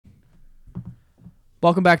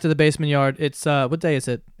Welcome back to the Basement Yard. It's what day is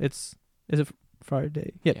it? Is it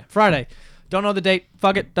Friday? Yeah, Friday. Don't know the date.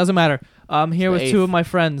 Fuck it, doesn't matter. I'm here with 2 of my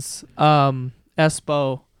friends,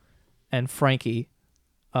 Espo and Frankie.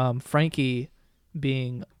 Frankie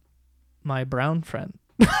being my brown friend.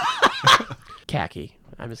 Khaki.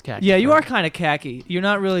 I'm his khaki. Yeah, friend. you are kind of khaki. You're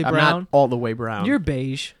not really brown. I'm not all the way brown. You're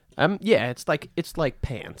beige. Yeah, it's like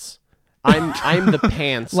pants. I'm the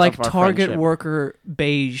pants like of our Target friendship. worker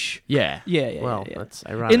beige. Yeah. Yeah. Well, yeah. that's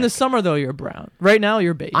ironic. In the summer though, you're brown. Right now,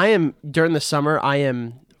 you're beige. I am during the summer. I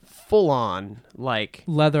am full on like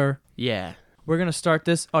leather. Yeah. We're gonna start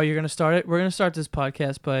this. Oh, you're gonna start it. We're gonna start this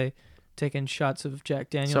podcast by taking shots of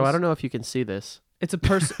Jack Daniels. So I don't know if you can see this. It's a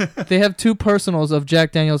person. They have 2 personals of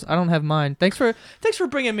Jack Daniels. I don't have mine. Thanks for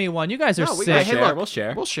bringing me one. You guys are sick. We'll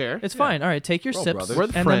share. It's fine. All right, take your sips. brothers. We're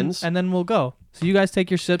the friends. And then we'll go. So you guys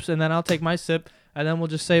take your sips, and then I'll take my sip, and then we'll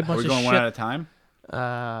just say a bunch Are we of going shit. one at a time?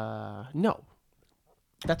 No.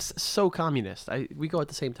 That's so communist. We go at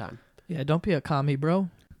the same time. Yeah, don't be a commie, bro.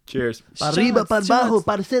 Cheers. Para arriba, para abajo,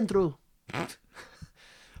 para centro.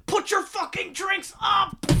 Put your fucking drinks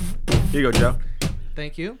up. Here you go, Joe.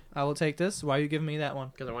 Thank you. I will take this. Why are you giving me that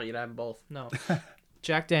one? Because I want you to have them both. No.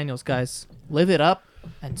 Jack Daniels, guys. Live it up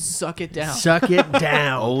and suck it down. Suck it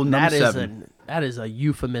down. Old number 7. That is a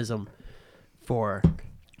euphemism for.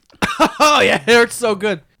 Oh yeah, it hurts so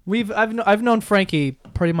good. I've known Frankie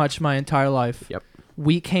pretty much my entire life. Yep.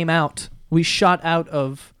 We shot out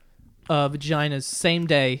of vaginas same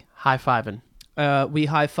day. High-fiving. We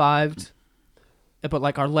high-fived, but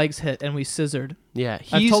like our legs hit and we scissored. Yeah.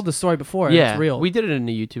 I've told the story before. Yeah. It's real. We did it in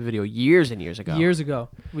a YouTube video years and years ago. Years ago.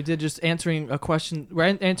 We did just answering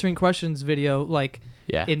questions video like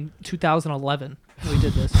in 2011. We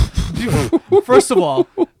did this. First of all,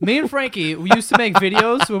 me and Frankie, we used to make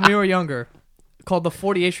videos when we were younger called the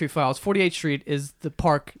 48th Street Files. 48th Street is the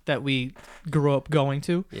park that we grew up going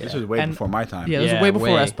to. Yeah. This was way before my time. Yeah, this was way before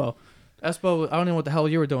Espo. Espo, I don't know what the hell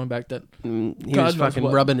you were doing back then. He was fucking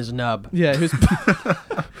rubbing his nub. Yeah, he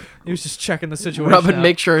was just checking the situation Rubbing,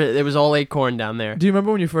 make sure it was all acorn down there. Do you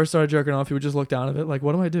remember when you first started jerking off, you would just look down at it like,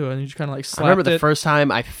 what do I do? And you just kind of like slapped I remember the it. first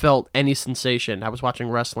time I felt any sensation. I was watching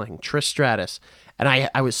wrestling, Trish Stratus, and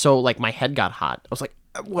I was so, like, my head got hot. I was like,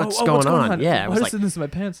 what's going on? Yeah. Why is this in my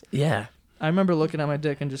pants? Yeah. I remember looking at my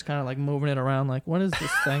dick and just kind of like moving it around like, what is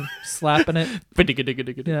this thing? Slapping it.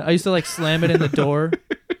 Yeah, I used to like slam it in the door.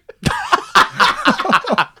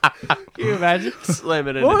 Can you imagine? Slam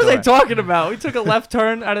it in What the was door. I talking about? We took a left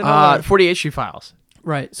turn out of nowhere. 48 Street Files.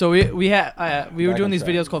 Right. So we were doing these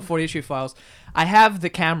videos called 48 Street Files. I have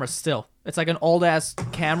the camera still. It's like an old ass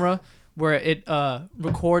camera where it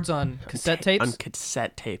records on cassette tapes. On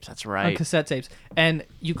cassette tapes, that's right. On cassette tapes. And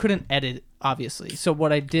you couldn't edit, obviously. So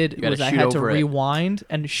what I did was I had to rewind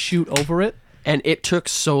and shoot over it. And it took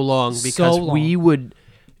so long because we would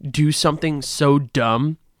do something so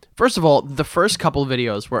dumb. First of all, the first couple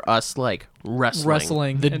videos were us like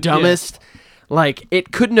wrestling. The dumbest. Yeah. Like,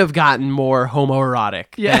 it couldn't have gotten more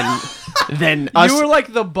homoerotic than us. You were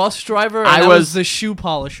like the bus driver and I was the shoe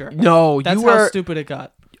polisher. No, that's you were how stupid it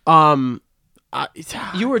got.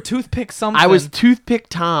 You were Toothpick something. I was Toothpick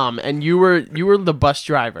Tom, and you were the bus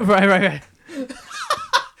driver. Right.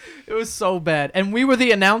 It was so bad, and we were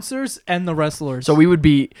the announcers and the wrestlers. So we would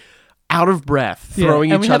be out of breath,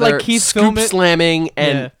 throwing each other, scoop slamming,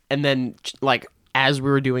 and then like as we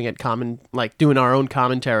were doing it, doing our own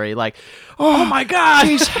commentary, like, oh my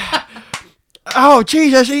God, oh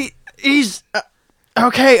Jesus, he's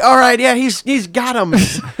okay, all right, yeah, he's got him.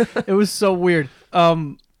 It was so weird.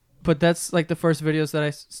 But that's like the first videos that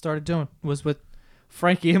I started doing was with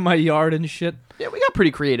Frankie in my yard and shit. Yeah, we got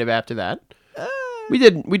pretty creative after that. We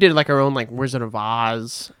did like our own like Wizard of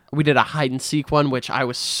Oz. We did a hide and seek one, which I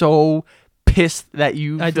was so pissed that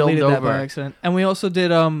I deleted over. That by accident. And we also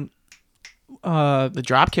did the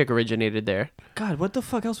Dropkick originated there. God, what the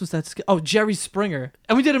fuck else was that? Jerry Springer.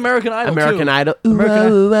 And we did American Idol American too. Idol.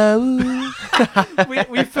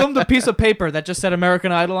 We filmed a piece of paper that just said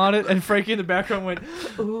American Idol on it, and Frankie in the background went,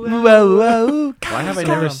 Why have I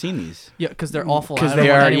never seen these? Yeah, because they're awful. Because they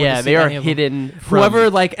are hidden. Whoever,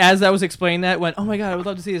 like, as I was explaining that, went, oh my God, I would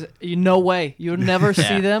love to see this. No way. You'll never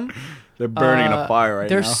see them. They're burning in a fire right now.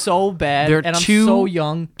 They're so bad, and I'm so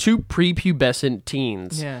young. 2 prepubescent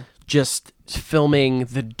teens. Yeah. Just filming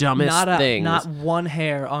the dumbest things. Not one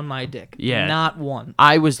hair on my dick. Yeah. Not one.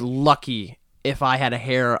 I was lucky if I had a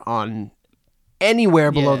hair on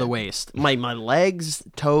anywhere below the waist. My legs,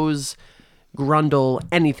 toes, grundle,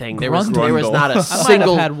 anything. There was not a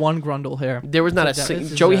single. I might have had one grundle hair. There was not a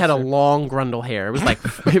single. Joey had a long grundle hair. It was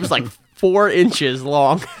like 4 inches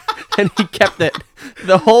long, and he kept it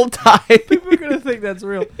the whole time. People are gonna think that's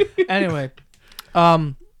real. Anyway.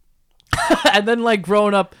 And then like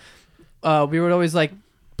growing up, we would always like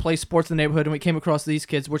play sports in the neighborhood, and we came across these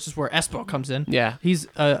kids, which is where Espo comes in. Yeah, he's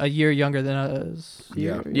a year younger than us.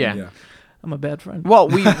 Yeah. I'm a bad friend. Well,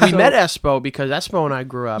 we met Espo because Espo and I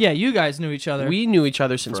grew up. Yeah, you guys knew each other. We knew each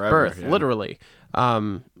other since birth, yeah. literally,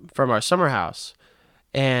 from our summer house.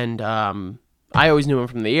 And I always knew him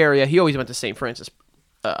from the area. He always went to St. Francis,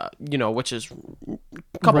 which is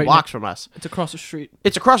a couple blocks from us. It's across the street.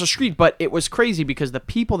 It's across the street, but it was crazy because the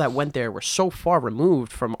people that went there were so far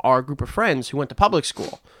removed from our group of friends who went to public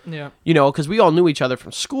school. Yeah. Because we all knew each other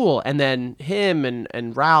from school. And then him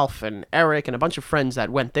and Ralph and Eric and a bunch of friends that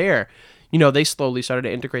went there, they slowly started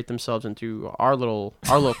to integrate themselves into our little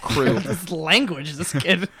crew. This language, this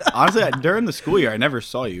kid. Honestly, during the school year, I never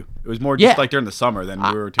saw you. It was more just like during the summer. Then we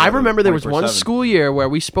were. I remember there was one 24/7. school year where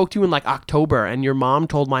we spoke to you in like October, and your mom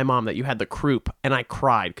told my mom that you had the croup, and I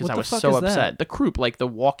cried because I was so upset. That? The croup, like the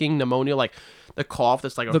walking pneumonia, like the cough.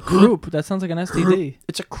 That's like the croup. That sounds like an STD.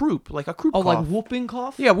 It's a croup, like a croup. Oh, cough. like whooping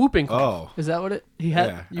cough. Yeah, whooping cough. Oh, is that what he had?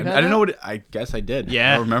 Yeah, You I had didn't know that? what. I guess I did.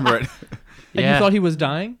 Yeah. I remember it. And you thought he was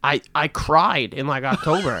dying? I cried in like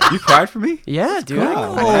October. You cried for me? Yeah, dude.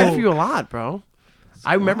 God. I cried for you a lot, bro.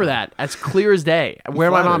 I remember that as clear as day.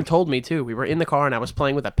 Where my mom told me too. We were in the car and I was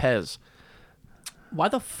playing with a Pez. Why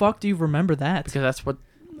the fuck do you remember that? Because that's what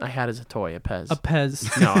I had as a toy, a Pez. A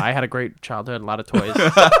Pez. No, I had a great childhood, a lot of toys.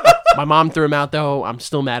 My mom threw them out though. I'm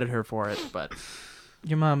still mad at her for it, but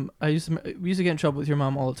your mom. We used to get in trouble with your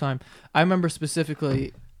mom all the time. I remember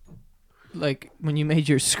specifically, like when you made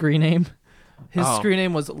your screen name. His screen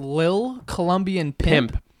name was Lil Colombian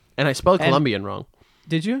Pimp. And I spelled Colombian wrong.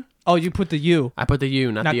 Did you? Oh, you put the U. I put the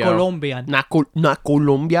U, not the O. Colombian. Not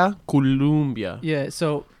Colombia, Colombia. Yeah,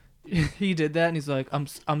 so he did that, and he's like,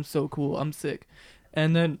 I'm so cool, I'm sick.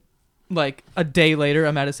 And then, like, a day later,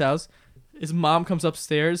 I'm at his house. His mom comes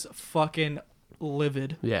upstairs, fucking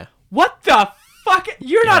livid. Yeah. What the fuck?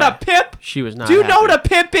 You're not a pimp? She was not Do you happy. know what a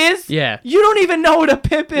pimp is? Yeah. You don't even know what a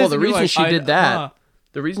pimp is. Well, the And you're reason like, she did that...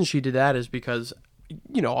 The reason she did that is because,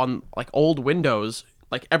 on like old Windows,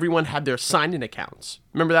 like everyone had their sign-in accounts.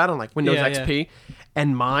 Remember that on like Windows XP? Yeah.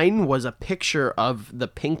 And mine was a picture of the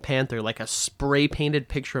Pink Panther, like a spray-painted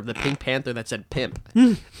picture of the Pink Panther that said pimp.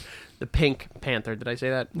 The Pink Panther. Did I say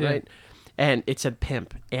that right? And it said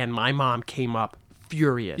pimp. And my mom came up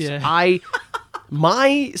furious. Yeah.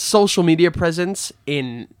 My social media presence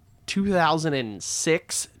in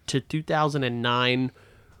 2006 to 2009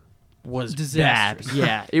 was disastrous. Bad.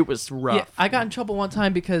 Yeah, it was rough. Yeah, I got in trouble one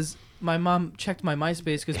time because my mom checked my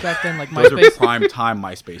MySpace because back then, like, Those MySpace, are prime time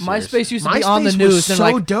MySpace. MySpace used to MySpace be on the was news. So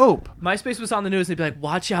and like, dope. MySpace was on the news. They'd be like,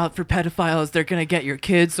 "Watch out for pedophiles. They're gonna get your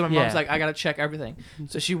kids." So my mom's like, "I gotta check everything."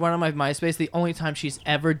 So she went on my MySpace. The only time she's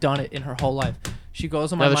ever done it in her whole life. She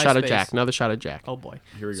goes on my MySpace. Another shot of Jack. Oh boy.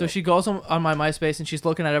 Here we go. So she goes on my MySpace and she's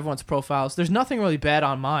looking at everyone's profiles. There's nothing really bad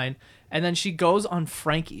on mine. And then she goes on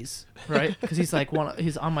Frankie's, right? Because he's like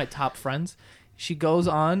he's on my top friends. She goes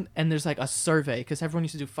on and there's like a survey because everyone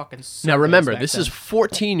used to do fucking surveys. Now remember, back this then. is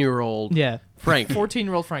 14-year-old Frank.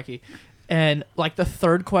 14-year-old Frankie. And like the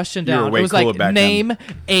third question You were down, way it was cooler like back name, then.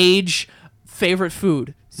 age, favorite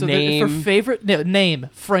food. So Name. for favorite name,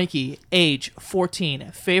 Frankie, age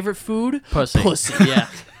 14, favorite food, Pussy. Yeah.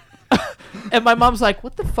 And my mom's like,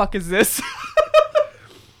 "What the fuck is this?"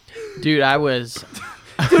 Dude, I was...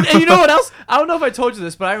 Dude, and you know what else? I don't know if I told you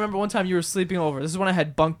this, but I remember one time you were sleeping over. This is when I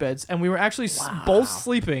had bunk beds, and we were actually both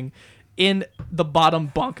sleeping in the bottom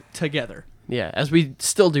bunk together. Yeah, as we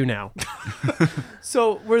still do now.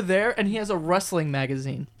 So we're there, and he has a wrestling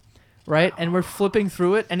magazine, right? And we're flipping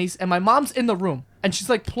through it, and my mom's in the room, and she's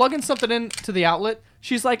like plugging something into the outlet.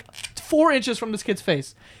 She's like 4 inches from this kid's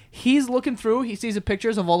face. He's looking through. He sees the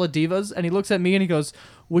pictures of all the divas, and he looks at me, and he goes,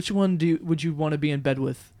 "Which one would you want to be in bed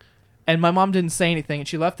with?" And my mom didn't say anything, and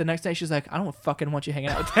she left. The next day, she's like, "I don't fucking want you hanging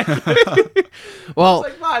out with that." Well, I was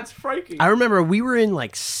like, "Ma, it's Frankie." I remember we were in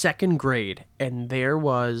like second grade, and there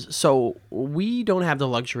was... So we don't have the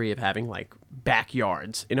luxury of having like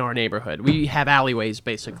backyards in our neighborhood. We have alleyways,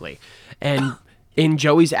 basically. And in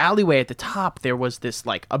Joey's alleyway at the top, there was this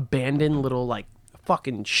like abandoned little like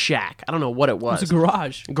fucking shack. I don't know what it was. It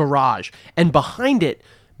was a garage. And behind it,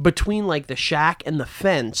 between like the shack and the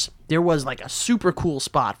fence, there was like a super cool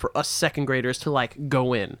spot for us second graders to like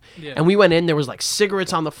go in. Yeah. And we went in, there was like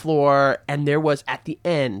cigarettes on the floor, and there was at the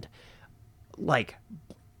end like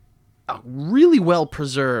a really well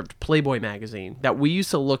preserved Playboy magazine that we used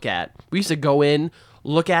to look at. We used to go in,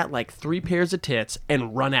 look at like 3 pairs of tits,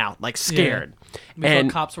 and run out like scared. Yeah. And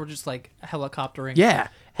cops were just like helicoptering. yeah.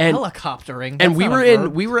 And helicoptering. and That's not a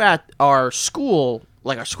verb. we were at our school,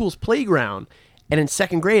 like our school's playground, And in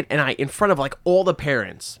second grade, and in front of like all the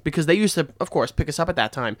parents, because they used to, of course, pick us up at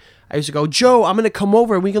that time. I used to go, Joe, I'm going to come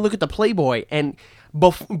over and we can look at the Playboy. And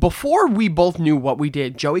before we both knew what we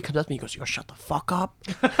did, Joey comes up to me and goes, yo, shut the fuck up.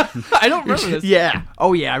 I don't remember this. Yeah.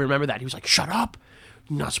 Oh, yeah, I remember that. He was like, shut up.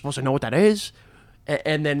 You're not supposed to know what that is.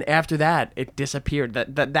 And then after that, it disappeared.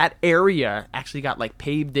 That area actually got like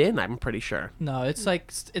paved in, I'm pretty sure. No, it's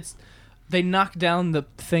like, they knocked down the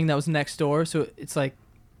thing that was next door, so it's like,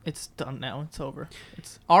 it's done now. It's over.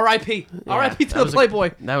 It's R.I.P. Yeah, R.I.P. to the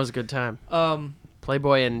Playboy. That was a good time.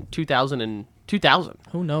 Playboy in 2000.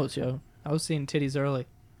 Who knows, yo? I was seeing titties early.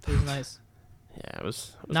 It was nice. Yeah, it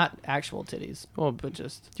was not actual titties. Well, but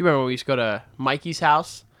just. Do you remember when we used to go to Mikey's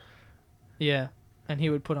house? Yeah, and he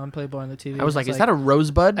would put on Playboy on the TV. I was like, "Is that a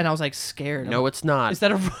rosebud?" And I was like, scared. No, it's not. Is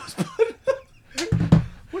that a rosebud?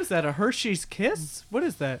 What is that? A Hershey's Kiss? What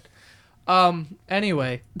is that?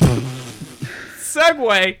 Anyway.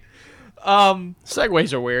 Segway.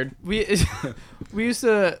 Segways are weird. We used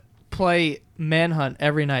to play Manhunt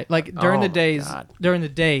every night. Like during the days, during the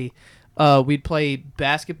day, we'd play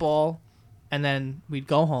basketball, and then we'd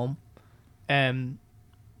go home, and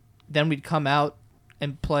then we'd come out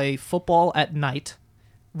and play football at night.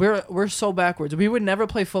 We're so backwards. We would never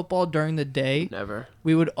play football during the day. Never.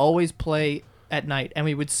 We would always play at night, and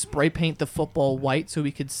we would spray paint the football white so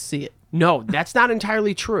we could see it. No, that's not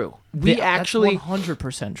entirely true. We actually that's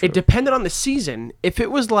 100% true. It depended on the season. If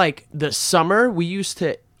it was like the summer, we used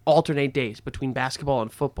to alternate days between basketball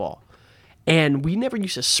and football. And we never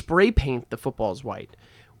used to spray paint the footballs white.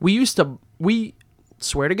 We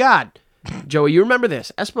swear to God, Joey, you remember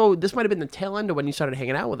this. Espo, this might have been the tail end of when you started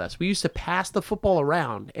hanging out with us. We used to pass the football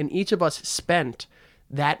around, and each of us spent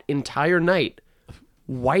that entire night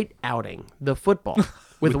white outing the football.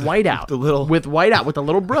 With whiteout, with a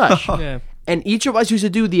little brush. Yeah. And each of us used to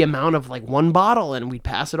do the amount of like one bottle, and we'd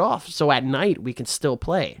pass it off. So at night we can still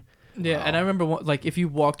play. Yeah, and I remember like if you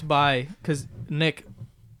walked by, because Nick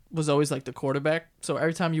was always like the quarterback. So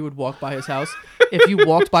every time you would walk by his house, if you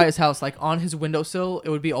walked by his house, like on his windowsill, it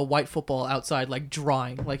would be a white football outside, like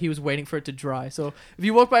drying, like he was waiting for it to dry. So if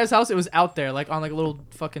you walked by his house, it was out there, like on like a little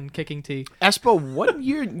fucking kicking tee. Espo, what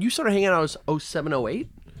year you started hanging out? Was 07, 08?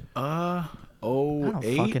 I don't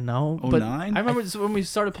fucking know. 09? But I remember when we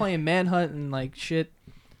started playing Manhunt and like shit.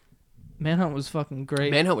 Manhunt was fucking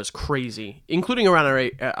great. Manhunt was crazy, including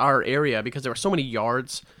around our area, because there were so many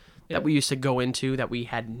yards that we used to go into that we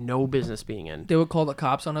had no business being in. They would call the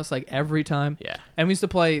cops on us like every time. Yeah. And we used to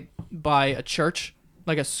play by a church,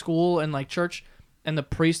 like a school and like church, and the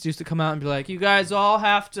priest used to come out and be like, "You guys all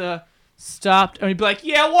have to stop," and he'd be like,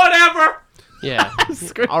 "Yeah, whatever." Yeah.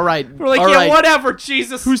 All right. We're like, all yeah, right. whatever,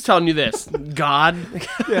 Jesus. Who's telling you this? God?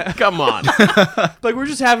 Yeah. Come on. Like, we're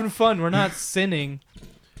just having fun. We're not sinning.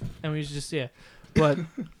 And we just, yeah. But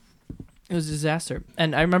it was a disaster.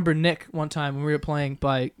 And I remember Nick one time when we were playing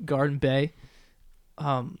by Garden Bay,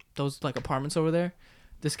 those, like, apartments over there.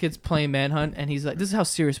 This kid's playing Manhunt, and he's like, this is how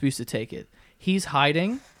serious we used to take it. He's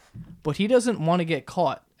hiding, but he doesn't want to get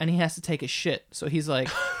caught, and he has to take a shit. So he's like,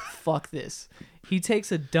 fuck this. He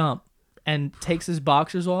takes a dump and takes his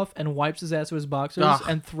boxers off and wipes his ass with his boxers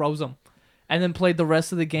and throws them. And then played the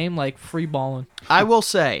rest of the game like free balling. I will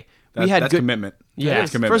say, that's good commitment. Yeah,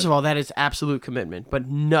 first of all, that is absolute commitment. But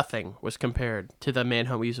nothing was compared to the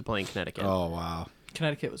Manhunt we used to play in Connecticut. Oh, wow.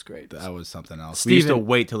 Connecticut was great. That was something else. Steven, we used to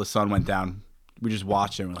wait till the sun went down. We just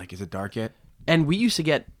watched it and we're like, is it dark yet? And we used to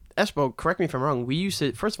get, Espo, correct me if I'm wrong,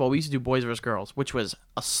 first of all, we used to do boys versus girls, which was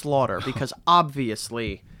a slaughter because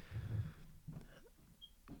obviously...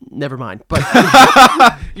 Never mind. But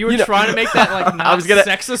you were trying to make that like not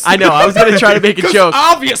sexist. I know. I was gonna try to make a joke.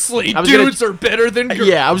 Obviously, dudes are better than girls.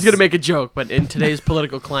 Yeah, I was gonna make a joke, but in today's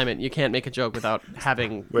political climate, you can't make a joke without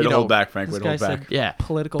having. Hold back, Frank. Hold back. Yeah,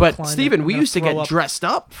 political. But climate. Steven, we used to get dressed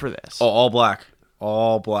up for this. Oh, all black.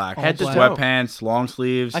 All black. Head to toe. Sweatpants, long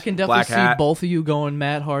sleeves. I can definitely see both of you going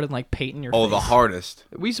mad hard and like painting your face. Oh, the hardest.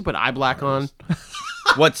 We used to put eye black on.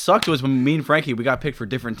 What sucked was when me and Frankie, we got picked for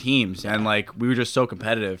different teams, and like we were just so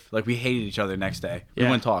competitive. Like we hated each other the next day. We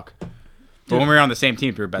wouldn't talk. But when we were on the same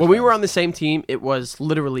team, we were best friends. We were on the same team, it was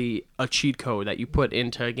literally a cheat code that you put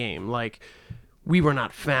into a game. Like we were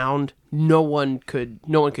not found. No one could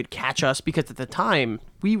catch us because at the time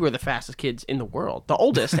we were the fastest kids in the world, the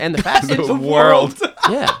oldest and the fastest in the world.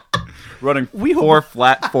 Yeah, running 4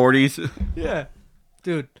 flat 40s. Yeah,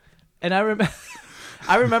 dude. And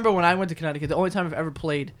I remember when I went to Connecticut, the only time I've ever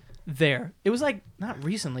played there. It was like not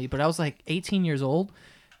recently, but I was like 18 years old.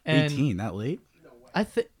 And 18, that late? I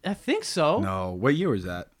think so. No, what year was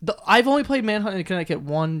that? I've only played Manhunt in Connecticut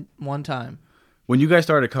one time. When you guys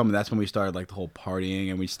started coming, that's when we started like the whole partying,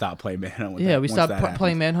 and we stopped playing Manhunt. We stopped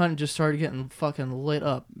playing Manhunt and just started getting fucking lit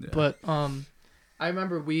up. Yeah. But I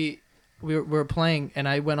remember we were playing, and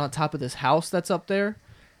I went on top of this house that's up there,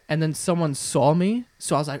 and then someone saw me,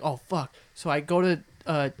 so I was like, oh fuck. So I go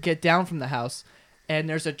to get down from the house, and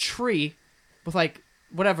there's a tree with like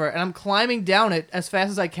whatever, and I'm climbing down it as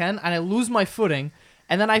fast as I can, and I lose my footing,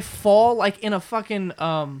 and then I fall like in a fucking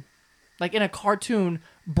like in a cartoon,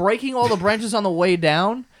 breaking all the branches on the way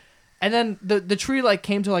down, and then the tree like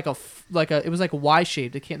came to like a it was like a Y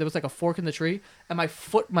shaped. There was like a fork in the tree, and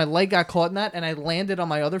my leg got caught in that, and I landed on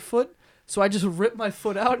my other foot. So I just ripped my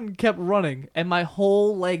foot out and kept running, and my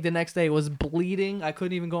whole leg the next day was bleeding. I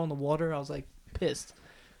couldn't even go in the water. I was like pissed.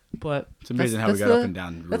 But it's amazing how we got up and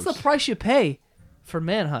down. That's the price you pay for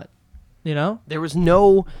Manhunt. You know, there was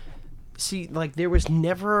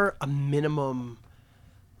never a minimum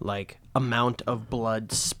like amount of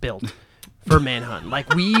blood spilt for Manhunt.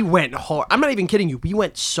 Like we went hard. I'm not even kidding you. We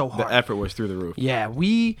went so hard. The effort was through the roof. Yeah,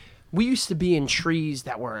 we used to be in trees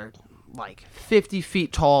that were like 50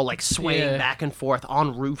 feet tall, like swaying back and forth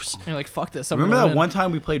on roofs. And you're like, fuck this. Remember that one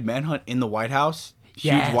time we played Manhunt in the White House?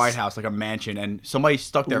 Huge White House, like a mansion, and somebody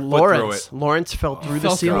stuck their foot through it. Lawrence fell through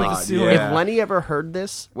the ceiling. If Lenny ever heard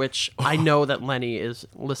this, which I know that Lenny is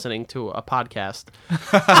listening to a podcast,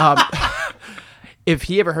 if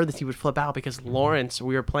he ever heard this, he would flip out because Lawrence,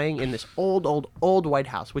 we were playing in this old White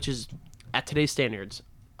House, which is, at today's standards,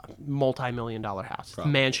 a multi-million-dollar house.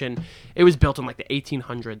 Mansion. It was built in like the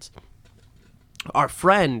 1800s. Our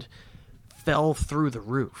friend fell through the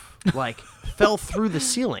roof, like fell through the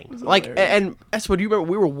ceiling, like and that's what you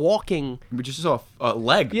remember. We were walking, we just saw a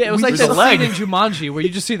leg. Yeah, it was like that scene in Jumanji where you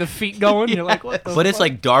just see the feet going. You're like, what? But it's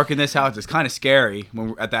like dark in this house. It's kind of scary when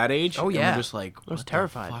we're at that age. Oh yeah, and we're just like, I was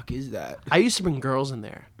terrified. What the fuck is that? I used to bring girls in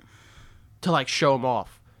there to like show them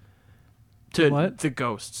off to the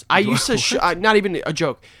ghosts. I used to not even a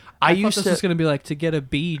joke. I used thought this was gonna be like to get a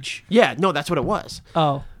beach. Yeah, no, that's what it was.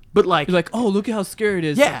 Oh. But like, you're like, oh, look at how scary it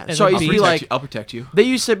is. Yeah, so I used to be like, I'll protect you. They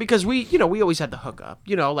used to, because we always had the hookup.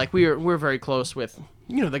 You know, like we're very close with,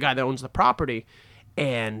 the guy that owns the property,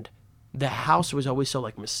 and the house was always so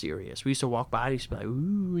like mysterious. We used to walk by and used to be like,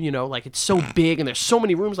 ooh, like it's so big and there's so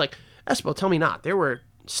many rooms. Like, Espo, tell me not. There were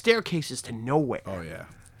staircases to nowhere. Oh yeah,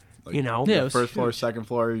 like, the first floor, second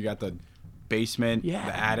floor. You got the basement, the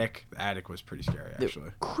attic. The attic was pretty scary,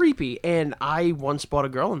 actually. Creepy. And I once brought a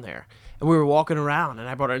girl in there. And we were walking around, and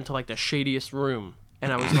I brought her into, like, the shadiest room.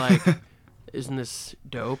 And I was like, isn't this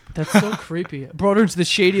dope? That's so creepy. I brought her into the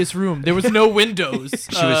shadiest room. There was no windows.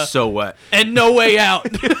 She was so wet. And no way out.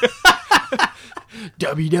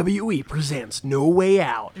 WWE presents No Way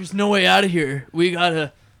Out. There's no way out of here. We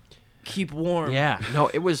gotta keep warm. Yeah. No,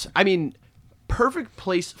 it was, perfect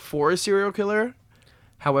place for a serial killer.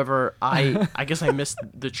 However, I guess I missed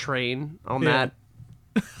the train on that.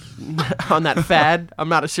 On that fad. I'm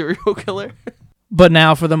not a serial killer. But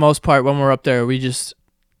now, for the most part, when we're up there, we just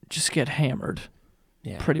get hammered.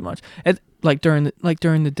 Yeah, pretty much. During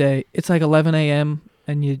the day, it's like 11 a.m.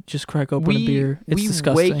 and you just crack open a beer. It's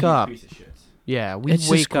disgusting. Wake up. Yeah, it's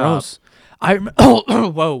wake up. Gross.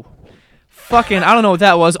 Whoa, fucking! I don't know what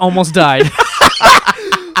that was. Almost died.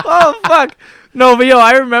 Oh fuck. No, but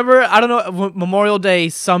I remember, I don't know, Memorial Day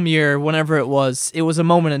some year, whenever it was a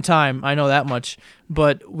moment in time, I know that much,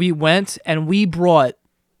 but we went and we brought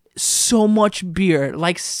so much beer,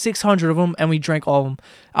 like 600 of them, and we drank all of them.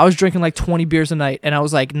 I was drinking like 20 beers a night, and I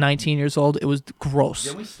was like 19 years old. It was gross.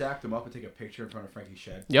 Then we stacked them up and take a picture in front of Frankie's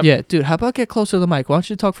shed. Yep. Yeah, dude, how about get closer to the mic? Why don't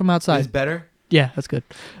you talk from outside? Is better? Yeah, that's good.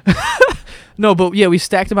 No, but yeah, we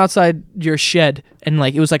stacked them outside your shed, and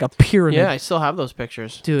like it was like a pyramid. Yeah, I still have those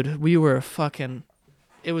pictures, dude. We were fucking.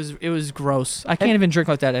 It was gross. I can't even drink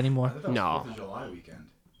like that anymore. No. 4th of July weekend.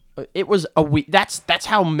 It was a week. That's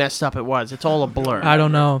how messed up it was. It's all a blur. I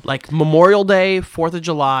don't know. Like Memorial Day, 4th of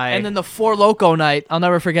July, and then the Four Loko night. I'll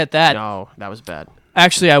never forget that. No, that was bad.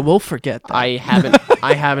 Actually, I will forget that. I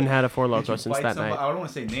haven't had a Four Loko since that night. I don't want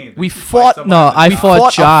to say names. We fought. No, I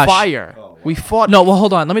fought Josh. A fire. Oh, wow. We fought. No, well,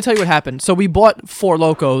 hold on. Let me tell you what happened. So we bought Four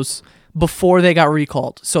Lokos before they got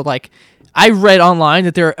recalled. So like, I read online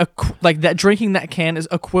that they're like that drinking that can is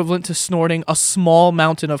equivalent to snorting a small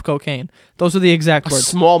mountain of cocaine. Those are the exact words.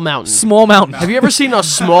 Small mountain. Small mountain. Have you ever seen a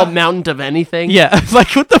small mountain of anything? Yeah.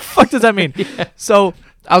 Like, what the fuck does that mean? Yeah. So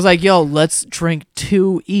I was like, yo, let's drink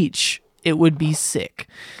 2 each. It would be sick.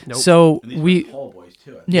 Nope. So we tall boys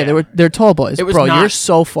too. Yeah, they're tall boys. It was Bro, not, you're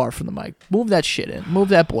so far from the mic. Move that shit in. Move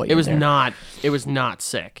that boy in. It was not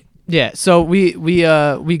sick. Yeah, so we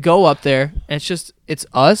go up there, and it's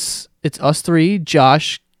us 3,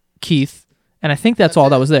 Josh, Keith, and I think that's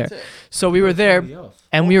all that was there. So we were there.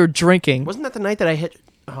 and we were drinking. Wasn't that the night that I hit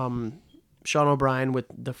Sean O'Brien with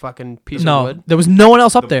the fucking piece of wood? No, there was no one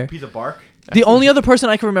else up there. Piece of bark? The only other person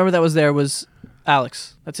I can remember that was there was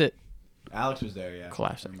Alex. That's it. Alex was there, yeah.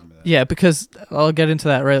 Classic. Yeah, because I'll get into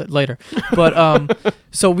that later. But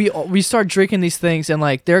so we start drinking these things, and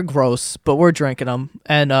like they're gross, but we're drinking them,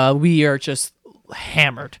 and we are just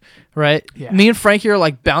hammered, right? Yeah. Me and Frankie are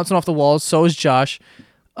like bouncing off the walls. So is Josh.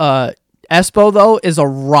 Espo though is a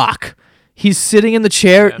rock. He's sitting in the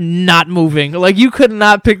chair, not moving. Like, you could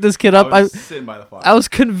not pick this kid up. I was sitting by the fire. I was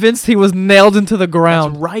convinced he was nailed into the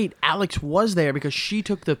ground. That's right. Alex was there because she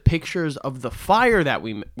took the pictures of the fire that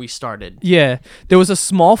we started. Yeah. There was a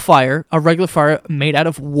small fire, a regular fire made out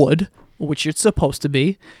of wood, which it's supposed to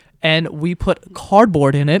be, and we put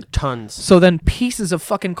cardboard in it. Tons. So then pieces of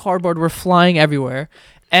fucking cardboard were flying everywhere.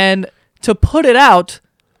 And to put it out,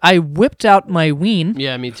 I whipped out my ween.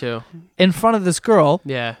 Yeah, me too. In front of this girl.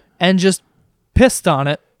 Yeah. And just pissed on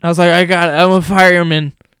it. I was like, I got it. I'm a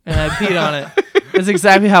fireman. And I peed on it. That's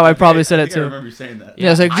exactly how I probably said it too. I remember you saying that. Yeah,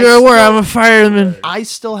 I was like, I'm a fireman. I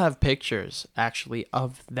still have pictures, actually,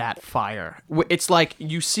 of that fire. It's like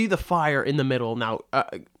you see the fire in the middle. Now,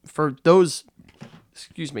 for those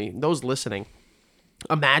listening,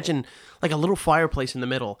 imagine like a little fireplace in the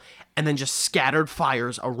middle and then just scattered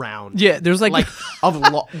fires around. Yeah, there's like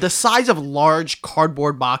the size of large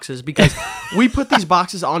cardboard boxes, because we put these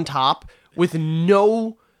boxes on top with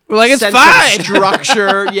no it's sense fine. of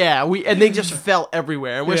structure. Yeah, and they just fell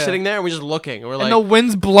everywhere. And we're sitting there and we're just looking. We're like, and the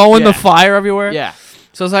wind's blowing the fire everywhere. Yeah.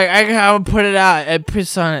 So it's like, I gotta put it out. I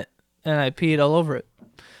pissed on it and I peed all over it.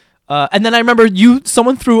 And then I remember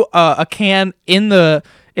someone threw a can in the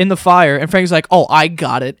fire, and Frank's like, oh, I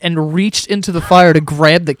got it, and reached into the fire to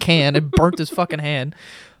grab the can and burnt his fucking hand.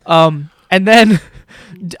 And then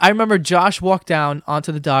I remember Josh walked down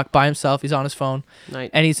onto the dock by himself. He's on his phone,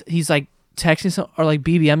 and he's like texting or like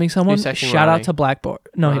BBMing someone. Shout out to Blackboard.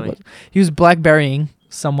 No, Ronnie. He wasn't. He was Blackberrying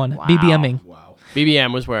someone. Wow. BBMing. Wow.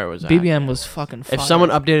 BBM was where it was at. BBM was fucking fire. If someone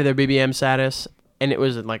updated their BBM status and it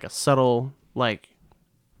was like a subtle, like,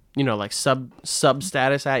 like sub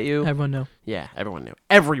status at you. Everyone knew. Yeah, everyone knew.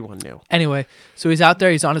 Everyone knew. Anyway, so he's out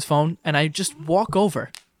there, he's on his phone, and I just walk over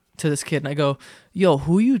to this kid and I go, yo,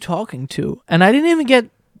 who are you talking to? And I didn't even get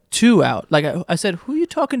two out. Like I said, who are you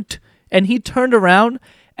talking to? And he turned around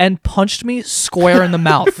and punched me square in the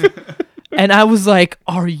mouth. And I was like,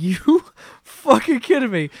 are you fucking kidding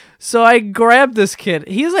me? So I grabbed this kid.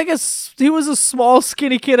 He was a small,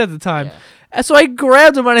 skinny kid at the time. Yeah. And so I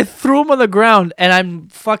grabbed him and I threw him on the ground, and I'm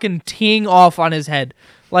fucking teeing off on his head,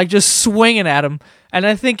 like just swinging at him. And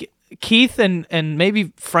I think Keith and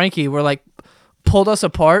maybe Frankie were like pulled us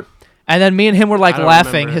apart, and then me and him were like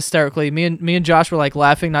laughing hysterically. Me and Josh were like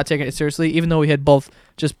laughing, not taking it seriously, even though we had both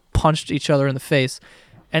just punched each other in the face.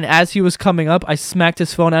 And as he was coming up, I smacked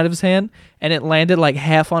his phone out of his hand, and it landed like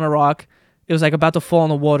half on a rock. It was like about to fall in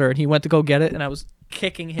the water, and he went to go get it, and I was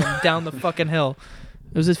kicking him down the fucking hill.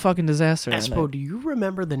 It was a fucking disaster. Espo, do you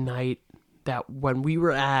remember the night that when we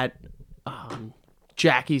were at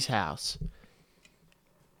Jackie's house,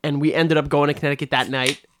 and we ended up going to Connecticut that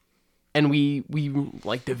night, and we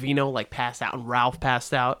like Davino like passed out and Ralph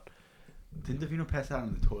passed out? Didn't Davino pass out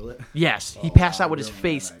in the toilet? Yes, he passed out with his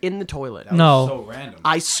face in the toilet. That was so random.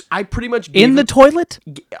 I pretty much in the toilet.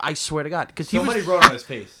 I swear to God, because somebody wrote on his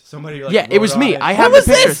face. Somebody it was me. I have the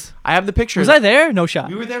pictures. I have the pictures. Was I there? No shot.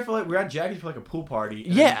 We were there we were at Jackie's for like a pool party.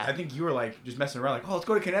 Yeah, I think you were like just messing around, like, oh, let's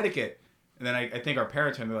go to Connecticut. And then I think our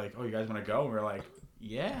parents were like, oh, you guys want to go? And we were like,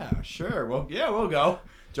 yeah, sure. Well, yeah, we'll go.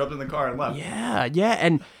 Jumped in the car and left. Yeah.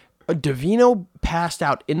 And Davino passed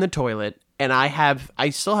out in the toilet. And I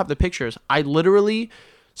still have the pictures.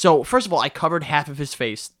 So first of all, I covered half of his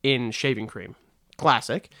face in shaving cream.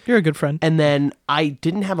 Classic. You're a good friend. And then I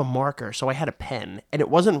didn't have a marker, so I had a pen. And it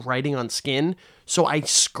wasn't writing on skin, so I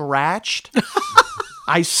scratched.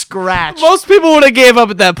 Most people would have gave up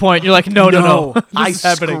at that point. You're like, no. I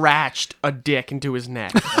scratched a dick into his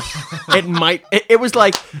neck. It was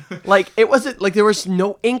like it wasn't like there was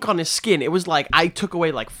no ink on his skin. It was like I took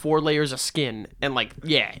away like 4 layers of skin and like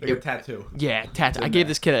a tattoo. Yeah, tattoo. I gave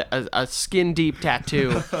this kid a skin deep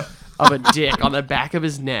tattoo of a dick on the back of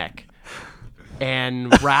his neck.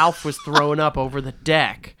 And Ralph was throwing up over the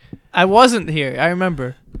deck. I wasn't here. I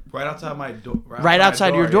remember. Right outside my door. Right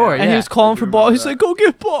outside your door, yeah. And he was calling for boss. He's like, go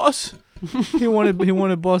get boss. he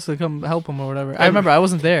wanted boss to come help him or whatever. I remember. I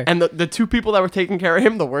wasn't there. And the two people that were taking care of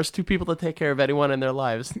him, the worst 2 people to take care of anyone in their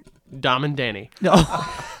lives, Dom and Danny. No.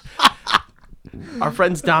 Our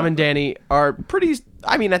friends Dom and Danny are pretty,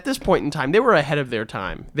 I mean, at this point in time, they were ahead of their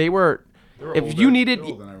time. They were older than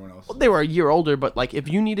everyone else. They were a year older, but like if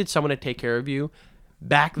you needed someone to take care of you,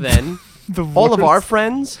 back then, all of our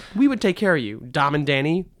friends, we would take care of you. Dom and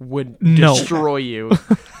Danny would destroy you.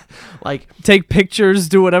 Like, take pictures,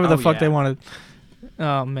 do whatever the fuck they wanted.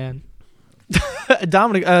 Oh man.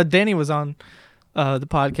 Danny was on the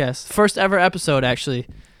podcast. First ever episode, actually.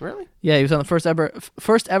 Really? Yeah, he was on the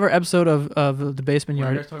first ever episode of the Basement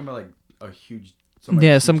Yard. You guys talking about like a huge? Some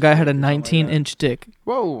guy had a 19-inch dick.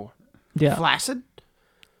 Whoa. Yeah. Flaccid?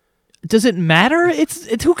 Does it matter?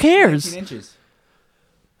 It's who cares? 19 inches.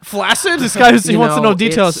 Flaccid? This guy wants to know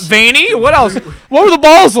details. Veiny? What else? What were the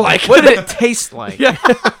balls like? What did it taste like? Yeah.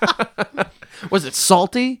 Was it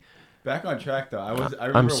salty? Back on track though. I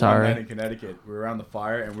remember one night in Connecticut. We were around the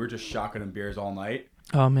fire and we were just shotgunning beers all night.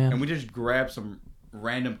 Oh man. And we just grabbed some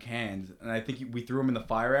random cans and I think we threw them in the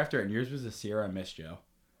fire after. And yours was a Sierra Mist, Joe.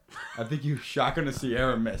 I think you shotgunned a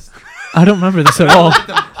Sierra Mist. I don't remember this at all. It's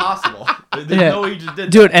impossible. There's no way you just did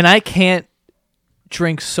that. Dude, and I can't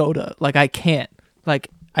drink soda. Like I can't. Like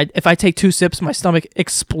if I take 2 sips, my stomach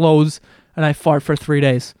explodes and I fart for 3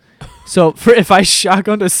 days. So if I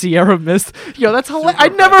shotgunned a Sierra Mist, that's hilarious. I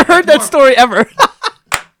never heard that story ever.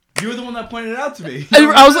 You were the one that pointed it out to me.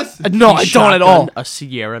 I was like, no, I don't at all. A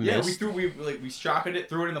Sierra Mist. Yeah, we shotgunned it,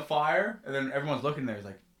 threw it in the fire, and then everyone's looking there. It's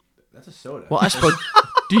like, that's a soda. Well, Espo,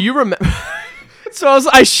 do you remember? So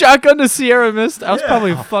I shotgunned a Sierra Mist. I was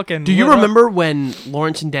probably fucking. Do you remember when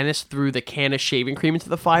Lawrence and Dennis threw the can of shaving cream into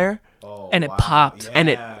the fire? Oh, and it popped.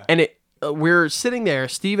 Yeah. And it. We're sitting there,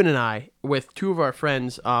 Steven and I, with 2 of our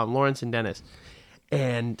friends, Lawrence and Dennis,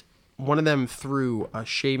 and one of them threw a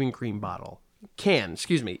shaving cream can,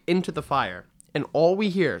 into the fire. And all we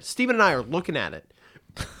hear, Steven and I are looking at it.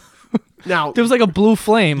 Now, there was like a blue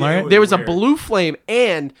flame, right? There was a blue flame,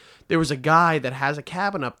 and there was a guy that has a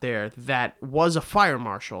cabin up there that was a fire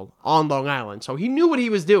marshal on Long Island. So he knew what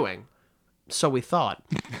he was doing. So we thought.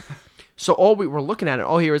 So all we were looking at it,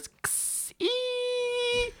 all here is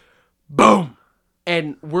boom.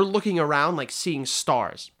 And we're looking around like seeing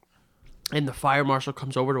stars. And the fire marshal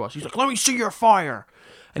comes over to us. He's like, let me see your fire.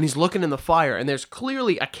 And he's looking in the fire, and there's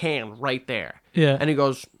clearly a can right there. Yeah. And he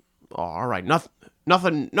goes, oh, all right,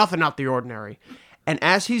 nothing out the ordinary. And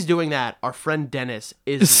as he's doing that, our friend Dennis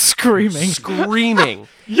is screaming.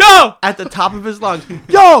 Yo! At the top of his lungs.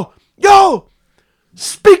 Yo!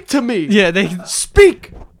 Speak to me. Yeah, they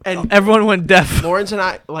speak. And everyone went deaf. Lawrence and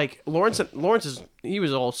I, he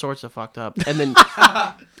was all sorts of fucked up. And then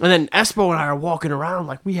Espo and I are walking around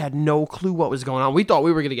like we had no clue what was going on. We thought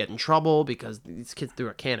we were going to get in trouble because these kids threw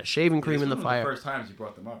a can of shaving cream in the fire. The first times you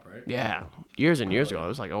brought them up, right? Yeah. Years and years ago. It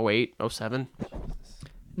was like 08, 07.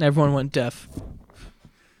 Everyone went deaf.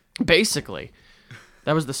 Basically.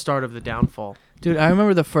 That was the start of the downfall. Dude, I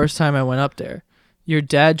remember the first time I went up there. Your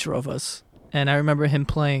dad drove us. And I remember him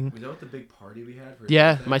playing. Was that what the big party we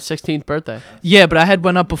had? My 16th birthday. Yeah, but I had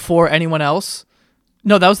went up before anyone else.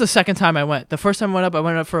 No, that was the second time I went. The first time I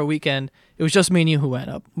went up for a weekend. It was just me and you who went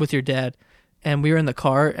up with your dad. And we were in the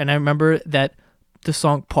car. And I remember that the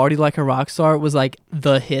song Party Like a Rock Star was like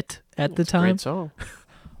the hit at the time. Great song.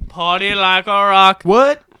 Party Like a Rock.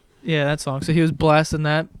 What? Yeah, that song. So he was blasting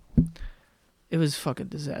that. It was fucking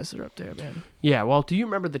disaster up there, man. Yeah, well, do you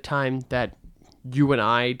remember the time that you and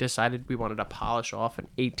I decided we wanted to polish off an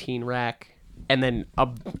 18 rack and then a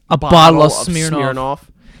bottle of Smirnoff?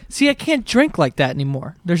 See, I can't drink like that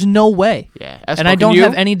anymore. There's no way. Yeah. Espo, and I don't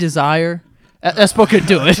have any desire. Espo could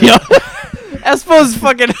do it. Yo. Espo's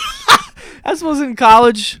fucking... Espo's in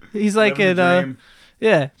college. He's like in...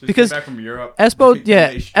 yeah. Just because came back from Europe.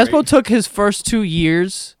 Espo took his first 2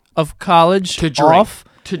 years of college to drink. Off.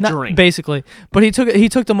 Drink. Basically. But he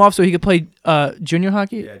took them off so he could play junior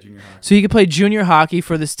hockey. Yeah, junior hockey. So he could play junior hockey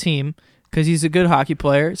for this team because he's a good hockey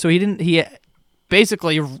player. So he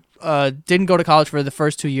basically didn't go to college for the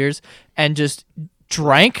first 2 years and just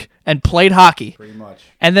drank and played hockey. Pretty much.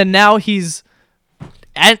 And then now he's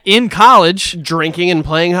in college drinking and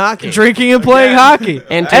playing hockey.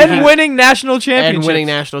 And winning national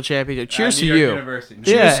championships. Cheers to you.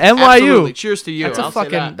 Yeah, NYU. Absolutely. Cheers to you.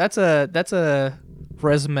 That's a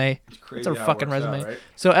resume. It's a fucking resume. Out, right?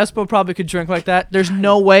 So Espo probably could drink like that. There's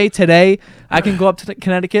no way today I can go up to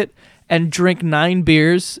Connecticut and drink 9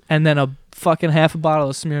 beers and then a fucking half a bottle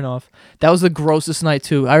of Smirnoff. That was the grossest night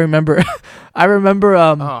too. I remember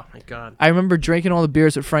oh my god. I remember drinking all the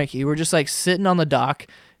beers with Frankie. We were just like sitting on the dock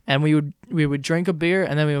and we would drink a beer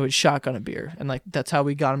and then we would shotgun a beer and like that's how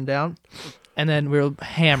we got him down. And then we were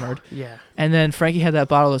hammered. Yeah. And then Frankie had that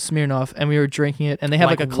bottle of Smirnoff, and we were drinking it. And they had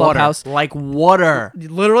like a clubhouse. Like water.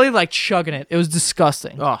 Literally like chugging it. It was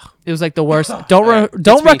disgusting. Ugh. It was like the worst.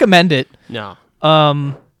 Don't recommend it. No.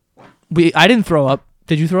 I didn't throw up.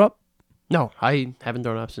 Did you throw up? No, I haven't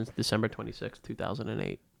thrown up since December 26th,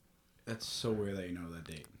 2008. That's so weird that you know that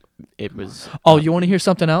date. It was. Oh, you want to hear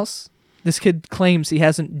something else? This kid claims he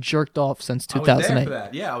hasn't jerked off since 2008. I was there for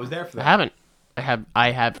that. Yeah, I was there for that. I haven't.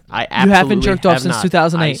 I absolutely You haven't jerked off since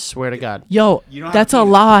 2008? I swear to God. Yo, that's a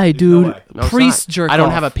lie, dude. No, Priest jerk off. I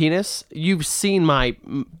don't have a penis. You've seen my...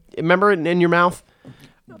 Remember it in your mouth?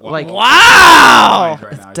 Like, wow!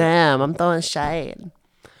 Right Damn, I'm throwing shade.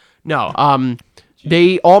 No,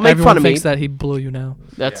 they all make fun of me. Everyone thinks that he blew you now.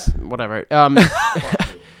 That's whatever.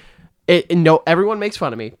 No, everyone makes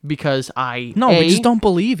fun of me because I... No, we just don't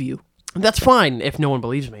believe you. That's fine if no one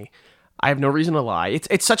believes me. I have no reason to lie.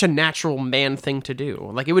 It's such a natural man thing to do.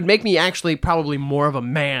 Like, it would make me actually probably more of a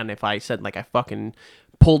man if I said, like, I fucking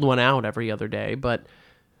pulled one out every other day, but...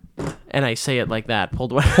 And I say it like that,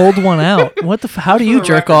 pulled one out. What the? How do you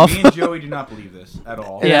jerk off? Me and Joey do not believe this at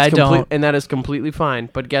all. Yeah, I don't. And that is completely fine.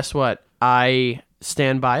 But guess what? I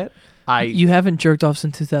stand by it. You haven't jerked off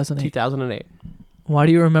since 2008. 2008. Why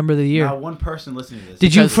do you remember the year? Not one person listening to this.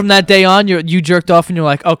 Did you, from that day on, you jerked off and you're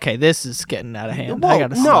like, okay, this is getting out of hand. Well, I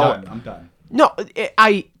gotta stop. I'm done. No,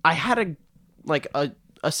 I had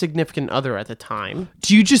a significant other at the time.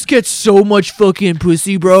 Do you just get so much fucking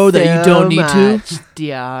pussy, bro, that you don't need to?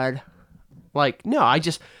 Dad. Like, no,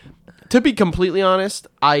 to be completely honest,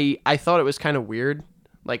 I thought it was kind of weird,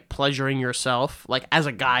 like, pleasuring yourself, like, as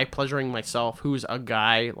a guy, pleasuring myself, who's a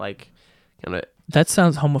guy, like, kind of... That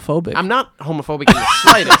sounds homophobic. I'm not homophobic in the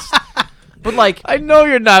slightest, but, like... I know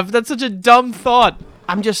you're not, but that's such a dumb thought.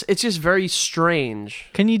 It's just very strange.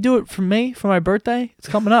 Can you do it for me, for my birthday? It's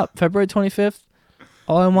coming up, February 25th.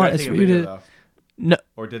 All I want is for you to... No.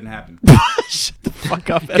 Or it didn't happen. Shut the fuck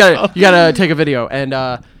up. You gotta take a video and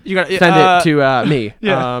you gotta send it to me.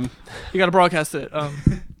 Yeah. You gotta broadcast it.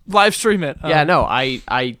 Live stream it. Yeah, no, I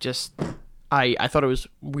thought it was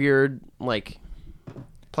weird, like,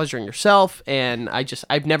 pleasuring yourself, and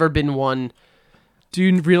I've never been one... Do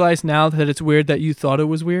you realize now that it's weird that you thought it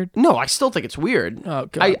was weird? No, I still think it's weird. Oh,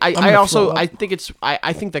 God. I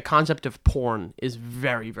think the concept of porn is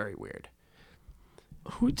very, very weird.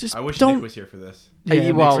 I wish Nick was here for this.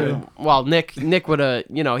 Yeah, well, Nick would have,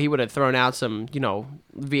 he would have thrown out some,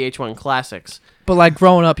 VH1 classics. But like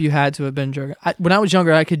growing up, you had to have been jerking. When I was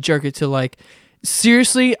younger, I could jerk it to like,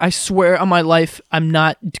 seriously, I swear on my life, I'm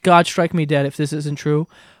not, God strike me dead if this isn't true.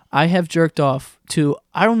 I have jerked off to,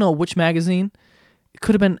 I don't know which magazine. It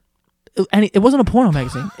could have been it wasn't a porno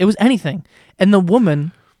magazine. It was anything. And the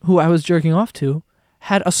woman who I was jerking off to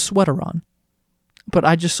had a sweater on. But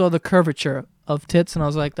I just saw the curvature of tits, and I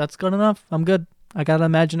was like, that's good enough. I'm good. I got an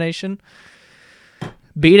imagination.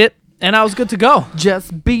 Beat it, and I was good to go.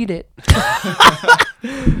 Just beat it.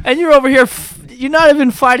 And you're over here, you're not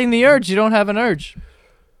even fighting the urge. You don't have an urge.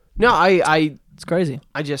 No, it's crazy.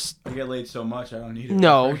 I get laid so much, I don't need it.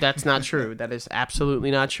 No, that's not true. That is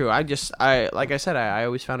absolutely not true. Like I said, I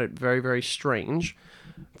always found it very, very strange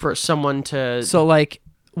for someone to... So, like,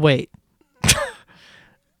 wait.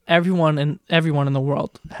 Everyone in the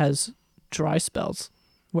world has dry spells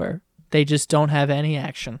where they just don't have any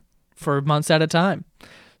action for months at a time.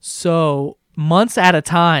 So, months at a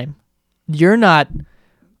time, you're not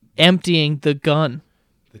emptying the gun.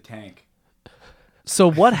 The tank. So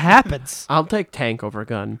what happens? I'll take tank over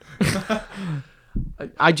gun.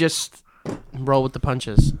 I just roll with the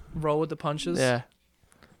punches. Roll with the punches? Yeah.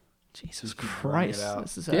 Jesus Christ.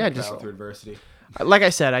 This is just through adversity. Like I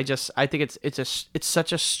said, I think it's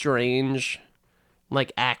such a strange,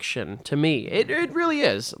 like, action to me. It really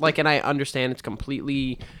is. Like, and I understand it's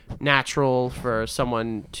completely natural for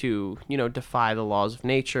someone to, defy the laws of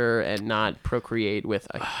nature and not procreate with,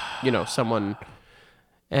 someone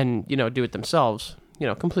and, do it themselves.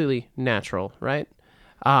 Completely natural, right?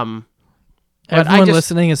 Everyone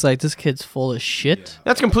listening is like, this kid's full of shit. Yeah.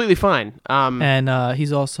 That's completely fine. And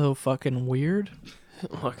he's also fucking weird.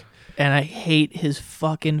 Look. And I hate his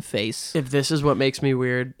fucking face. If this is what makes me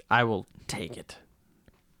weird, I will take it.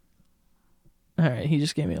 All right, he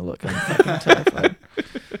just gave me a look. I'm fucking terrified.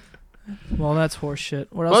 Well, that's horseshit.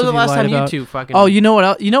 What else? When was the last time about? You two fucking? Oh, you know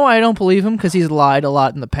what? You know why I don't believe him? Because he's lied a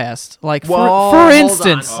lot in the past. Like, for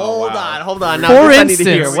instance. Hold on. Now, for instance. I instance. need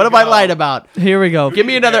to hear. What have I lied about? Here we go. Give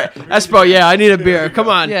me another. Espo, yeah, I need a beer. Come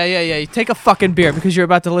on. Yeah. Take a fucking beer because you're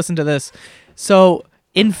about to listen to this. So,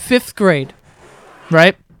 in 5th grade,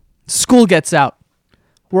 right? School gets out.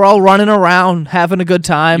 We're all running around, having a good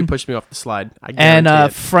time. You pushed me off the slide.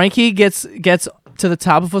 And Frankie gets to the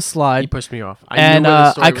top of a slide. He pushed me off.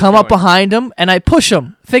 I come up behind him, and I push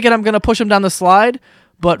him, thinking I'm going to push him down the slide.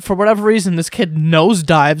 But for whatever reason, this kid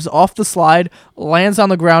nosedives off the slide, lands on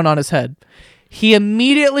the ground on his head. He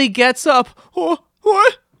immediately gets up. What?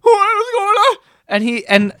 What's going on?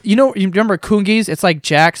 And you remember Koongis? It's like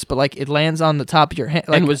Jack's, but like it lands on the top of your hand.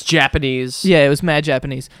 Like, and it was Japanese. Yeah, it was mad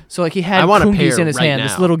Japanese. So like he had Koongis in his hand, now.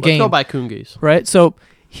 this little game. Let's go buy Koongis. Right? So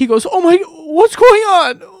he goes, "Oh my, what's going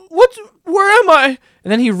on? Where am I?"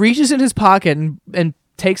 And then he reaches in his pocket and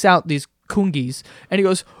takes out these Koongis, and he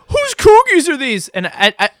goes, "Whose Koongis are these?" And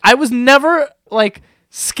I was never like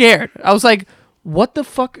scared. I was like, "What the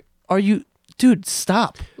fuck are you, dude?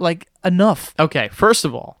 Stop! Like enough." Okay, first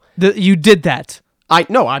of all. You did that.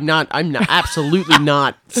 I'm not absolutely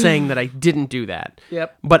not saying that I didn't do that.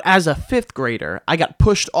 Yep. But as a 5th grader, I got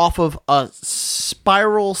pushed off of a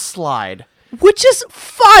spiral slide. Which is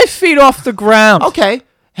 5 feet off the ground. Okay.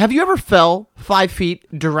 Have you ever fell 5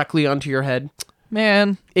 feet directly onto your head?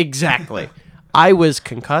 Man. Exactly. I was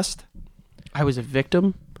concussed. I was a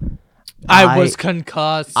victim. I was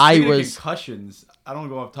concussed. Concussions. I don't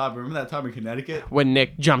go off top. Remember that time in Connecticut when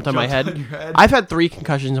Nick jumped on my head? I've had 3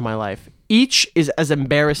 concussions in my life. Each is as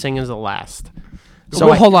embarrassing as the last.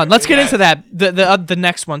 So hold on. Let's get into that. The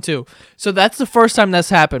next one too. So that's the first time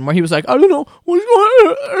that's happened, where he was like, "I don't know what's going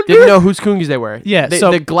on." Didn't know whose Koongis they were. Yeah.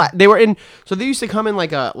 They were in. So they used to come in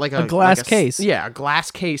like a glass case. Yeah, a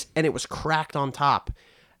glass case, and it was cracked on top.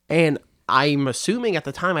 And I'm assuming at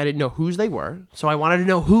the time I didn't know whose they were, so I wanted to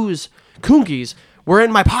know whose Koongis were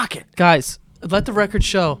in my pocket. Guys, let the record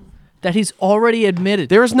show that he's already admitted.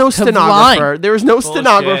 There is no stenographer. There is no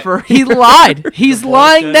stenographer. He lied. He's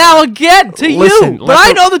lying now again to you. But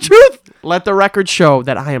I know the truth. Let the record show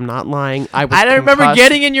that I am not lying. I remember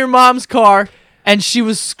getting in your mom's car and she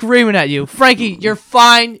was screaming at you, "Frankie, you're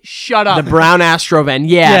fine. Shut up." The brown Astrovan.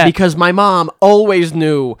 Yeah, because my mom always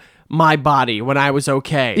knew my body when I was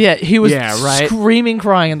okay. Yeah, he was screaming,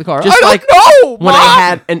 crying in the car. Just I like don't know, when Mom! I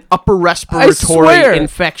had an upper respiratory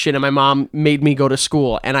infection and my mom made me go to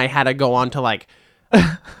school and I had to go on to like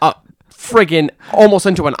friggin' almost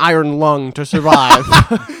into an iron lung to survive.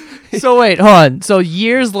 So wait, hold on. So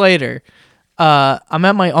years later, I'm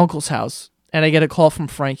at my uncle's house and I get a call from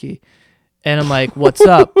Frankie and I'm like, "What's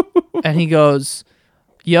up?" And he goes,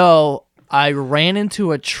 "Yo, I ran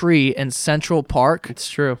into a tree in Central Park." It's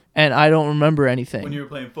true. And I don't remember anything. When you were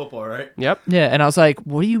playing football, right? Yep. Yeah, and I was like,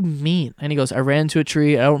 "What do you mean?" And he goes, "I ran into a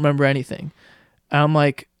tree. I don't remember anything." And I'm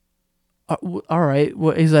like, "All right."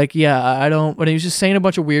 He's like, "Yeah, I don't." But he was just saying a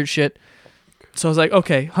bunch of weird shit. So I was like,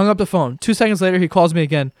 "Okay." Hung up the phone. 2 seconds later, he calls me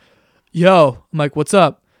again. "Yo." I'm like, "What's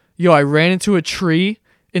up?" "Yo, I ran into a tree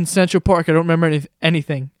in Central Park. I don't remember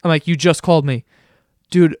anything." I'm like, "You just called me."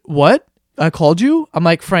 "Dude, what? I called you?" I'm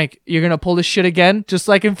like, "Frank, you're going to pull this shit again? Just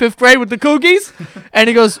like in 5th grade with the Koongis?" And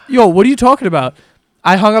he goes, "Yo, what are you talking about?"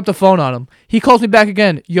 I hung up the phone on him. He calls me back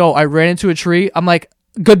again. "Yo, I ran into a tree." I'm like,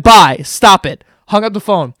 "Goodbye. Stop it." Hung up the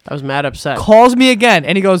phone. I was mad upset. Calls me again.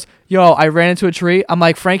 And he goes, "Yo, I ran into a tree." I'm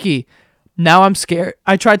like, "Frankie, now I'm scared."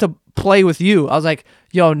 I tried to play with you. I was like,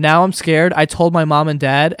 "Yo, now I'm scared. I told my mom and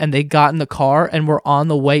dad and they got in the car and were on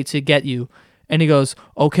the way to get you." And he goes,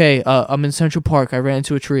 "Okay, I'm in Central Park. I ran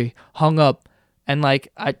into a tree." Hung up. And like,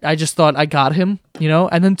 I just thought I got him, you know?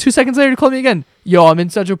 And then 2 seconds later, he called me again. "Yo, I'm in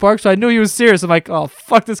Central Park." So I knew he was serious. I'm like, "Oh,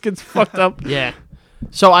 fuck, this kid's fucked up." Yeah.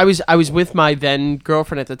 So I was with my then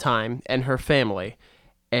girlfriend at the time and her family.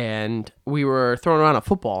 And we were throwing around a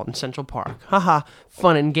football in Central Park. Haha,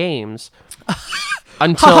 fun and games.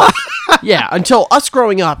 Until us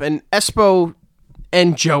growing up, and Espo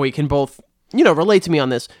and Joey can both, relate to me on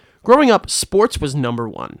this. Growing up, sports was number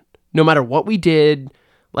one. No matter what we did,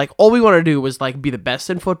 like, all we wanted to do was, like, be the best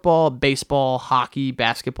in football, baseball, hockey,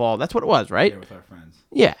 basketball. That's what it was, right? Yeah, with our friends.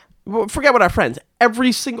 Yeah. Well, forget about our friends.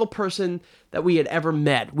 Every single person that we had ever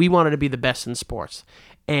met, we wanted to be the best in sports.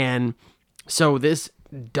 And so this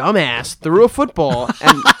dumbass threw a football,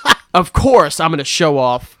 and of course I'm going to show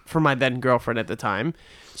off for my then girlfriend at the time.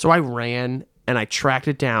 So I ran, and I tracked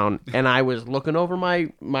it down, and I was looking over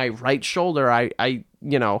my right shoulder.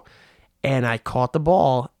 And I caught the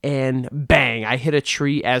ball, and bang, I hit a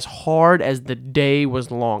tree as hard as the day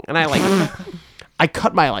was long. And I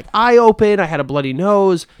cut my eye open. I had a bloody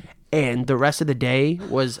nose, and the rest of the day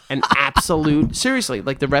was an absolute, seriously,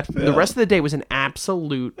 the rest of the day was an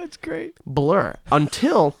absolute That's great. blur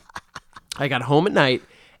until I got home at night,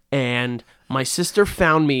 and my sister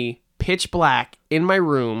found me pitch black in my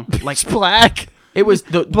room. Pitch black? It was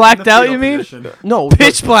blacked out, you mean? No.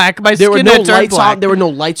 Pitch black. My there were skin no had turned lights black. on. There were no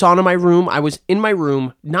lights on in my room. I was in my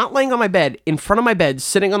room, not laying on my bed, in front of my bed,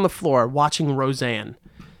 sitting on the floor, watching Roseanne.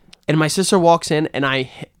 And my sister walks in, and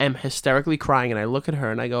I am hysterically crying, and I look at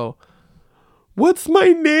her, and I go, "What's my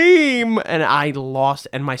name?" And I lost,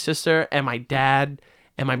 and my sister and my dad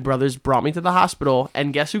and my brothers brought me to the hospital,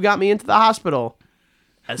 and guess who got me into the hospital?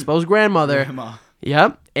 Espo's grandmother. Grandma.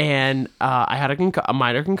 Yep. And I had a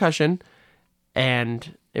minor concussion.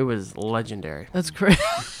 and it was legendary. That's great.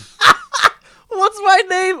 What's my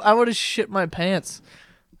name? I would have shit my pants.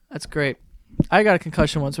 That's great. I got a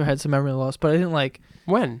concussion once where I had some memory loss, but I didn't like...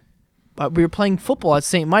 When? We were playing football at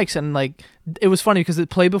St. Mike's, and like it was funny because it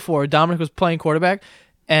played before. Dominic was playing quarterback,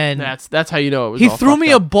 and... That's how you know it was he threw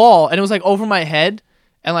me a ball, and it was like over my head,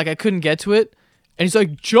 and like I couldn't get to it. And he's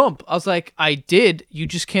like, jump. I was like, I did. You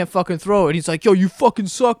just can't fucking throw it. And he's like, yo, you fucking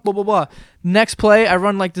suck, blah, blah, blah. Next play, I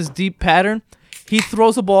run like this deep pattern. He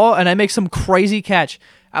throws the ball, and I make some crazy catch.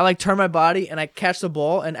 I like turn my body, and I catch the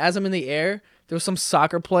ball. And as I'm in the air, there was some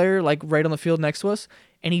soccer player like right on the field next to us.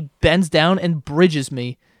 And he bends down and bridges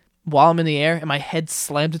me while I'm in the air. And my head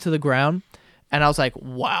slammed into the ground. And I was like,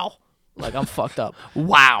 wow. Like, I'm fucked up.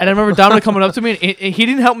 Wow. And I remember Dominic coming up to me, and he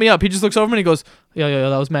didn't help me up. He just looks over me and he goes, yo,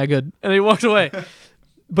 that was mad good. And he walked away.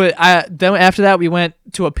 But then after that, we went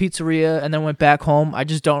to a pizzeria and then went back home. I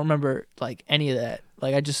just don't remember, like, any of that.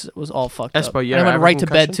 Like, I just was all fucked up. And I went right to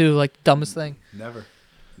bed, too, like, dumbest thing. Never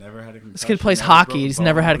had a concussion. This kid plays hockey. He's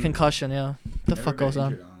never had a concussion, yeah. What the fuck goes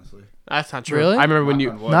on? Honestly. That's not true. Really? I remember when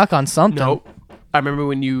you... Knock on something. Nope. I remember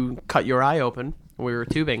when you cut your eye open when we were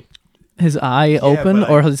tubing. His eye open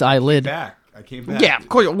or his eyelid? I came back. Yeah, of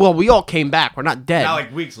course. Well, we all came back. We're not dead. Now,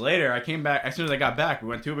 like weeks later, I came back. As soon as I got back, we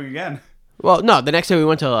went tubing again. Well, no, the next day we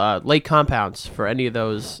went to Lake Compounds for any of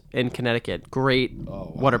those in Connecticut. Great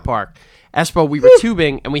water park. Espo, we were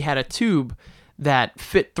tubing, and we had a tube that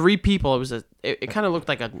fit 3 people. It was it kind of looked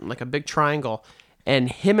like a big triangle,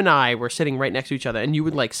 and him and I were sitting right next to each other, and you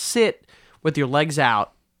would like sit with your legs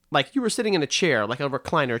out, like you were sitting in a chair, like a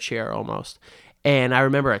recliner chair almost. And I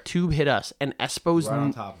remember a tube hit us, and Espo's right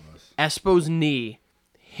on top of us. Espo's knee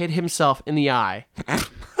hit himself in the eye,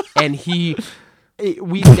 and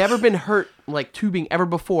we'd never been hurt like tubing ever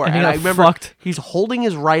before. And I remember he's holding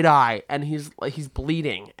his right eye, and he's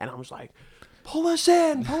bleeding, and I was like, pull us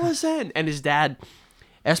in. And his dad,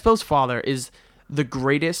 Espo's father, is the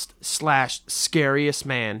greatest / scariest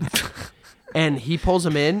man. And he pulls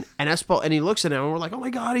him in, and Espo, and he looks at him, and we're like, oh my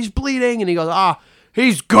God, he's bleeding. And he goes,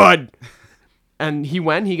 he's good. And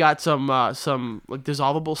he got some like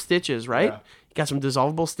dissolvable stitches, right? Yeah. He got some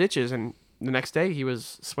dissolvable stitches, and the next day he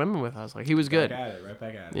was swimming with us. Like, he was good. Right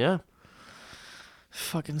back at it. Yeah.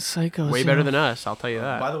 Fucking psychos. Way better than us, I'll tell you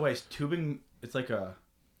that. By the way, tubing, it's like a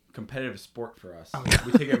competitive sport for us. Oh, yeah.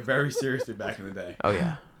 We take it very seriously back in the day. Oh,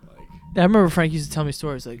 yeah. I remember Frank used to tell me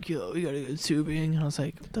stories like, yo, we gotta go tubing. And I was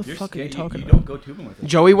like, what the fuck are you talking about? You don't go tubing with us.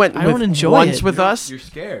 Joey went once with us. You're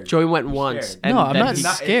scared. Joey went once. No, I'm not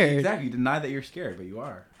scared. Exactly. You deny that you're scared, but you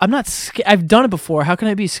are. I'm not scared. I've done it before. How can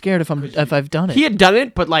I be scared if I've done it? He had done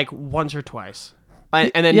it, but like once or twice.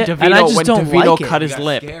 And then Davino cut his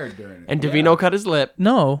lip. And Davino cut his lip.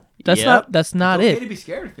 No, that's not it. It's okay to be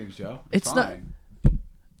scared of things, Joe. It's not.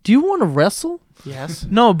 Do you want to wrestle? Yes.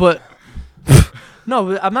 No, but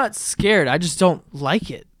I'm not scared. I just don't like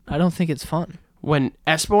it. I don't think it's fun. When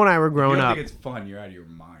Espo and I were growing up, think it's fun. You're out of your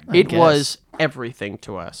mind. It was everything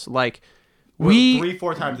to us. Like we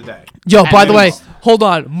 3-4 times a day. Yo, by the way, hold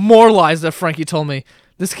on. More lies that Frankie told me.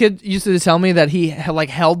 This kid used to tell me that he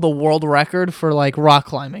held the world record for like rock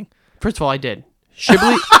climbing. First of all, I did.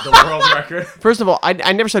 Shibley, the world record. First of all,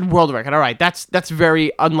 I never said world record. All right, that's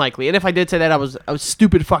very unlikely. And if I did say that, I was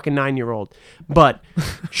stupid fucking 9-year-old. But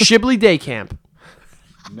Shibley Day Camp.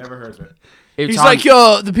 Never heard of it. He's like,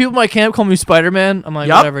 yo, the people at my camp call me Spider-Man. I'm like,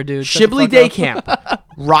 whatever, dude. Shibley Day Camp,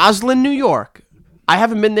 Roslyn, New York. I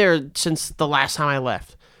haven't been there since the last time I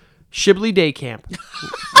left. Shibley Day Camp,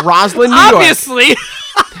 Roslyn, New York. Obviously.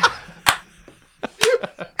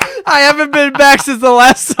 I haven't been back since the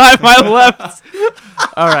last time I left.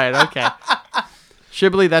 All right, okay.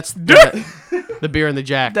 Shibley, that's the beer and the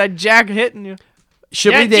Jack. That Jack hitting you.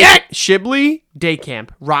 Shibley Day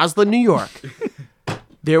Camp, Roslyn, New York.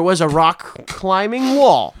 There was a rock climbing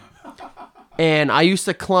wall, and I used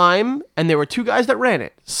to climb, and there were 2 guys that ran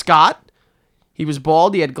it. Scott, he was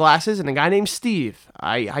bald, he had glasses, and a guy named Steve.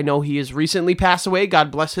 I know he has recently passed away,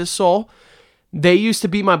 God bless his soul. They used to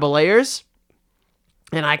be my belayers,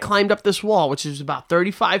 and I climbed up this wall, which is about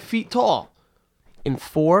 35 feet tall, in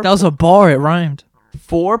 4... That was a bar, it rhymed.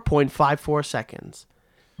 4.54 seconds.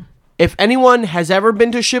 If anyone has ever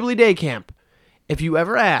been to Shibley Day Camp, if you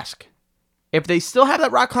ever ask... If they still have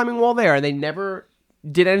that rock climbing wall there and they never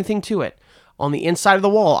did anything to it, on the inside of the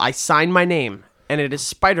wall, I signed my name, and it is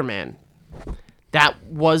Spider-Man. That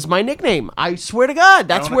was my nickname. I swear to God,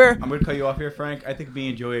 that's where... I'm going to cut you off here, Frank. I think me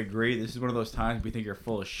and Joey agree. This is one of those times we think you're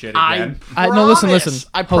full of shit again. No, listen.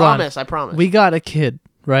 I promise. We got a kid,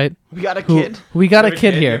 right? We got a kid? We got a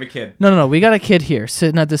kid here. We have a kid. No. We got a kid here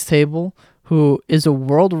sitting at this table who is a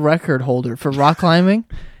world record holder for rock climbing.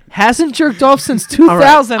 hasn't jerked off since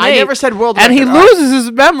 2008. Right. I never said world record. And he loses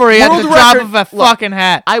his memory at the drop of a fucking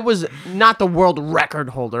hat. I was not the world record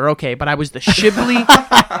holder, okay, but I was the Shibley,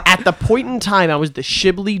 at the point in time, I was the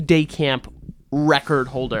Shibley day camp record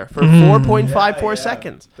holder for 4.54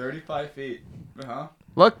 seconds. 35 feet. Uh-huh.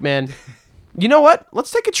 Look, man, you know what?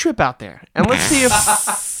 Let's take a trip out there, and let's see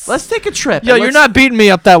if... let's take a trip. Yo, you're not beating me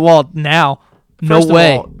up that wall now. No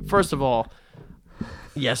way. First of all,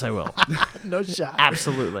 yes, I will. No shot.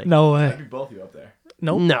 Absolutely. No way. I'd be both of you up there.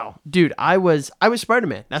 Nope. No. Dude, I was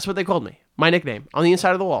Spider-Man. That's what they called me. My nickname. On the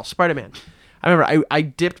inside of the wall. Spider-Man. I remember I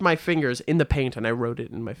dipped my fingers in the paint and I wrote it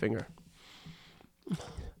in my finger.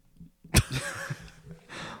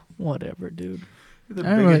 Whatever, dude. The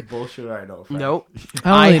biggest bullshit I know. Frank. Nope.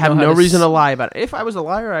 I have no reason to lie about it. If I was a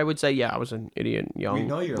liar, I would say, yeah, I was an idiot, young. We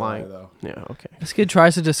know you're lying, though. Yeah, okay. This kid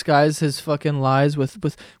tries to disguise his fucking lies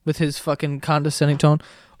with his fucking condescending tone.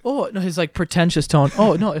 Oh, no, his like pretentious tone.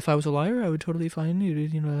 Oh, no, if I was a liar, I would totally find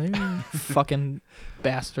you know, fucking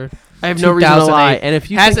bastard. I have no reason to lie. And if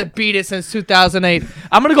you hasn't beat it since 2008,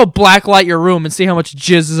 I'm going to go blacklight your room and see how much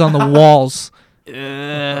jizz is on the walls. You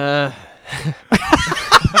know,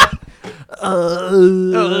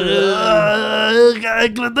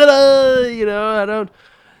 I don't.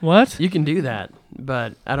 What? You can do that,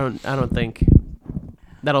 but I don't think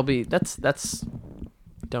that'll be. That's.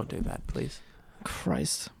 Don't do that, please.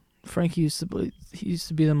 Christ, Frankie used to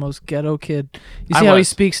be the most ghetto kid. You see how he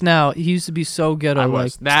speaks now? He used to be so ghetto.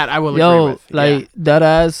 Like that, I will agree with. Like that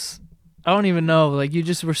ass. I don't even know. Like you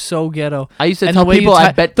just were so ghetto. I used to tell people.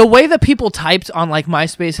 I bet the way that people typed on like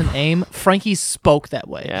MySpace and AIM, Frankie spoke that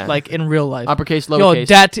way. Yeah. Like in real life. Uppercase, lowercase. Yo,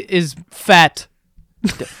 that is fat.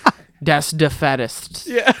 That's the fattest.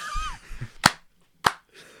 Yeah.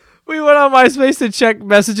 We went on MySpace to check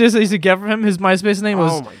messages I used to get from him. His MySpace name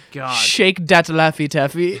was oh my God. Shake Dat Laffy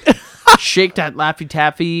Taffy. Shake that Laffy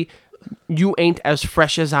Taffy. You ain't as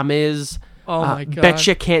fresh as I'm is. Oh my God. Bet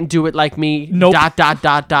you can't do it like me. Nope. ...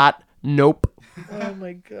 Nope. Oh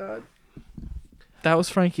my God. That was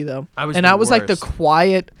Frankie though. I was like the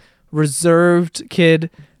quiet, reserved kid.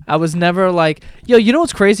 I was never like, yo, you know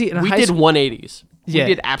what's crazy? We did 180s. Yeah.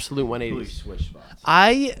 We did absolute 180s. Switch spots.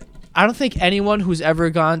 I don't think anyone who's ever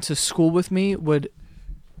gone to school with me would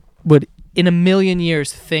in a million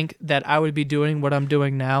years think that I would be doing what I'm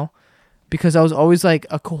doing now, because I was always like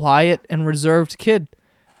a quiet and reserved kid.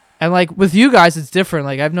 And like with you guys, it's different.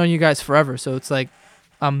 Like I've known you guys forever, so it's like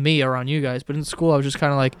I'm me around you guys. But in school, I was just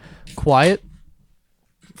kind of like quiet.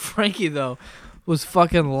 Frankie though was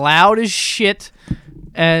fucking loud as shit,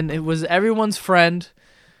 and it was everyone's friend.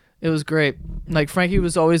 It was great. Like Frankie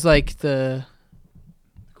was always like the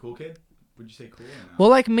cool kid. Would you say cool? Or no? Well,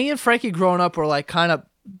 like me and Frankie growing up were like kind of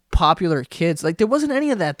popular kids. Like there wasn't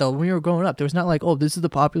any of that though when we were growing up. There was not like, oh, this is the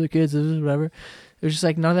popular kids, this is whatever. It was just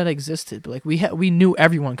like none of that existed. But like we knew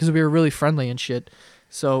everyone because we were really friendly and shit.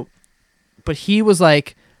 So, but he was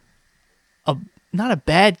like not a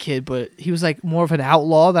bad kid, but he was like more of an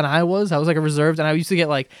outlaw than I was. I was like a reserved, and I used to get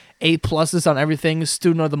like A+ on everything,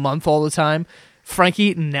 student of the month all the time.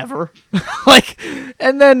 Frankie never. Like,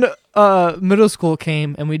 and then middle school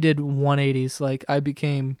came and we did 180s. Like I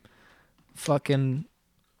became fucking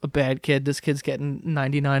a bad kid. This kid's getting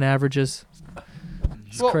 99 averages.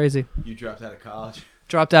 It's crazy. You dropped out of college.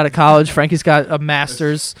 Dropped out of college. Frankie's got a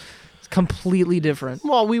master's. It's completely different.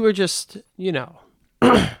 Well, we were just,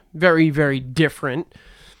 very, very different.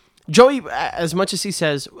 Joey, as much as he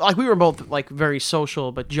says, like we were both like very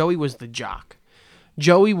social, but Joey was the jock.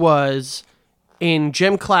 Joey was in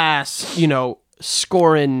gym class,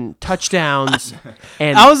 scoring touchdowns,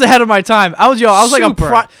 and I was ahead of my time. I was like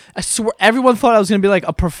I swear everyone thought I was gonna be like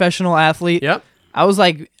a professional athlete. Yep. I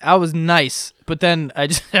was nice, but then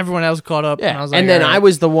everyone else caught up. Yeah. And I was like, and then right. I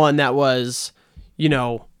was the one that was,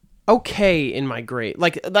 okay in my grade.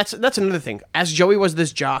 Like that's another thing. As Joey was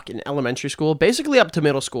this jock in elementary school, basically up to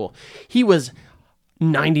middle school, he was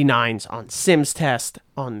 99s on Sims test,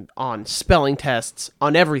 on spelling tests,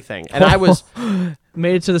 on everything. And I was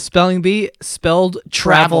made it to the spelling bee, spelled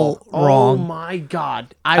travel wrong. Oh my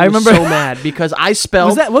God. I remember so mad because I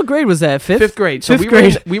spelled what grade was that? Fifth grade. So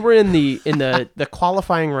we were in the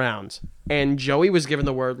qualifying rounds, and Joey was given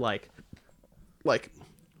the word like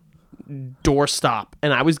doorstop,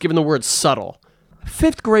 and I was given the word subtle.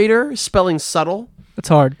 Fifth grader spelling subtle. That's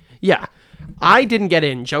hard. Yeah. I didn't get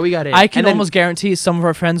in. Joey got in. I can almost guarantee some of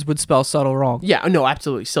our friends would spell subtle wrong. Yeah, no,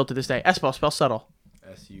 absolutely. Still to this day. Espo, spell subtle.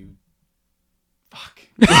 S-U... Fuck.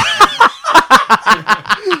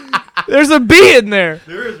 There's a B in there.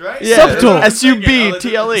 There is, right? Yeah. Subtle.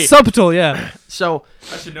 S-U-B-T-L-E. Subtle, yeah. So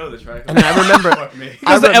I should know this, right? And I remember. the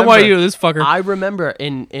NYU, this fucker. I remember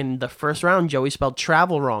in the first round, Joey spelled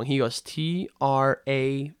travel wrong. He goes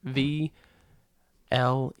TRAVLE,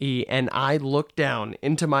 and I looked down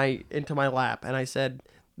into my lap and I said,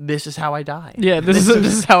 "This is how I die." Yeah, this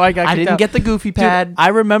is how I got. I didn't get the goofy pad. Dude, I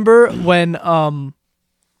remember when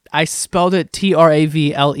I spelled it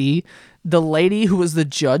TRAVLE. The lady who was the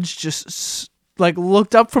judge just like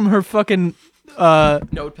looked up from her fucking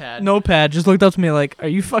notepad, just looked up to me like, "Are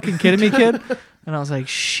you fucking kidding me, kid?" And I was like,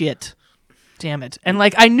 "Shit, damn it!" And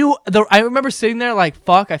like I remember sitting there like,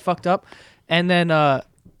 "Fuck, I fucked up," and then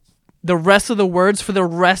the rest of the words for the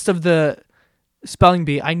rest of the spelling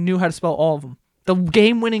bee, I knew how to spell all of them. The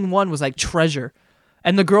game-winning one was like treasure,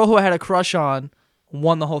 and the girl who I had a crush on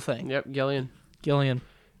won the whole thing. Yep, Gillian. You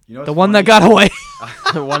know the one that got away.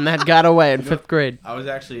 The one that got away in 5th grade. I was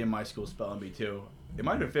actually in my school spelling bee too. It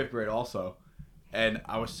might have been 5th grade also. And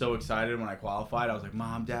I was so excited when I qualified. I was like,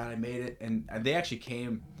 "Mom, Dad, I made it." And they actually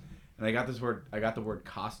came, and I got the word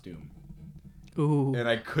costume. Ooh. And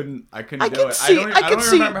I couldn't do it. I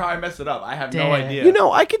don't remember how I messed it up. I have no idea. You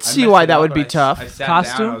know, I could see why that would be tough. I sat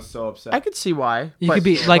Costume? down, I was so upset. I could see why. You could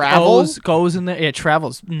be like O's goes in there. Yeah,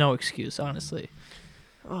 travel's no excuse, honestly.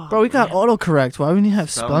 Oh, bro, we got autocorrect. Why wouldn't you have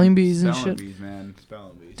spelling bees and shit? Spelling bees, man.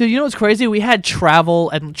 Spelling bees. Dude, you know what's crazy? We had travel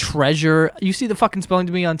and treasure. You see the fucking spelling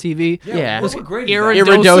bee on TV? Yeah. What grade is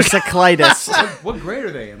Iridosiclitis. What grade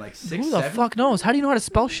are they in? Like 6, Who the 7? fuck knows? How do you know how to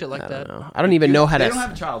spell shit like that? I don't even know how to. They don't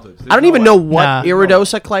have childhoods. I don't even know what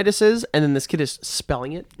iridosiclitis is, and then this kid is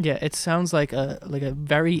spelling it. Yeah, it sounds like a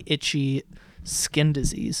very itchy skin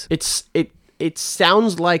disease. It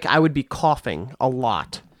sounds like I would be coughing a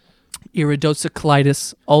lot.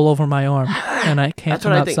 Iridosiclitis all over my arm, and I can't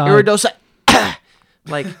come outside. That's what I think.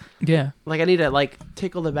 Like, yeah. Like I need to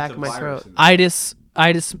tickle the back of my throat. Itis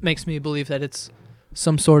makes me believe that it's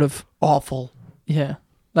some sort of awful. Yeah.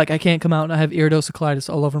 Like I can't come out and I have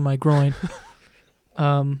iridosiclitis all over my groin.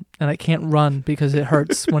 And I can't run because it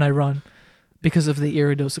hurts when I run because of the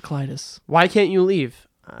iridosiclitis. Why can't you leave?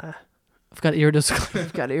 I've got iridosiclitis.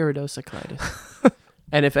 I've got iridosiclitis.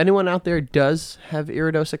 And if anyone out there does have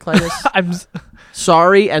iridosiclitis, I'm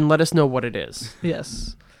sorry, and let us know what it is.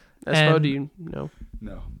 Yes. Espo, do you know?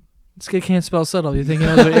 No. This kid can't spell subtle. You think he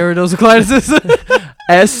knows what iridosiclitis is?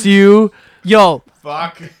 S-U. Yo.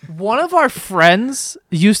 Fuck. One of our friends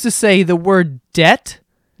used to say the word debt.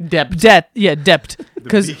 Debt. Yeah, debt.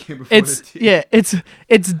 Because it's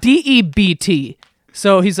D-E-B-T.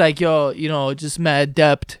 So he's like, yo, just mad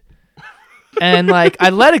debt. And like I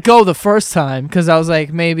let it go the first time because I was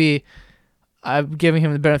like, maybe I'm giving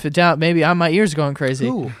him the benefit of the doubt. Maybe my ears going crazy.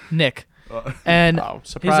 Ooh. Nick. And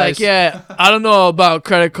surprise. He's like, yeah, I don't know about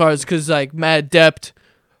credit cards because like mad debt.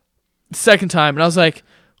 Second time, and I was like,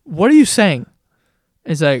 what are you saying?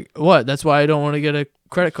 He's like, what? That's why I don't want to get a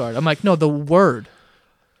credit card. I'm like, no, the word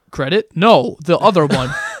credit? No, the other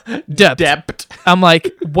one. Debt. I'm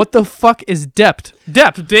like, what the fuck is debt?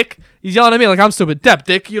 Debt, dick. He's yelling at me like I'm stupid. Debt,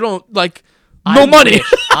 dick. You don't like no money.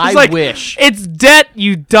 I wish. It's debt,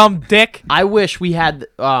 you dumb dick. I wish we had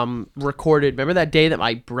recorded. Remember that day that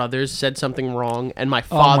my brothers said something wrong and my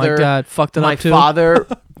father fucked it up too. My father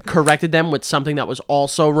corrected them with something that was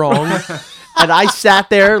also wrong. And I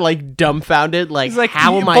sat there like dumbfounded, like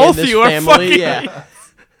how am I in this family? Yeah.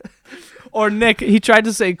 Or Nick, he tried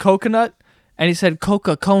to say coconut and he said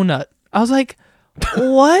Coca-Cola. I was like,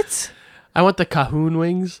 what? I want the Cahoon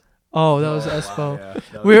wings. Oh, that was Espo. Wow,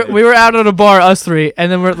 yeah. We were out at a bar, us three, and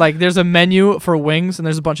then we're like, there's a menu for wings, and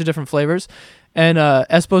there's a bunch of different flavors, and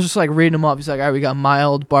Espo's just like reading them up. He's like, all right, we got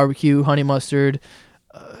mild, barbecue, honey mustard,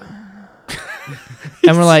 and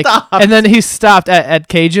we're like, and then he stopped at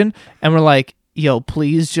Cajun, and we're like, yo,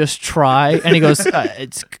 please just try, and he goes,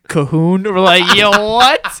 it's Cahoon. We're like, yo,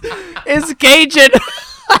 what? It's Cajun.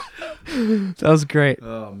 That was great.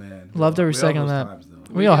 Oh man, loved every second of that.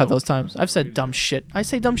 We all have those times. I've said dumb shit. I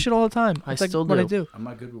say dumb shit all the time. I still do. What I do. I'm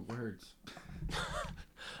not good with words.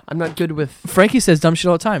 I'm not good with... Frankie says dumb shit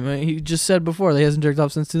all the time. I mean, he just said before that he hasn't jerked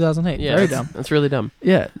off since 2008. Yeah, very dumb. That's really dumb.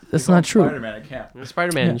 Yeah, that's not true. Spider-Man, I can't.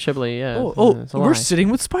 Spider-Man and Shibley, yeah. Oh, we're sitting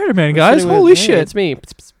with Spider-Man, guys. Holy shit. It's me.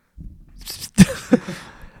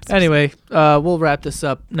 Anyway, we'll wrap this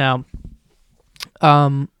up now.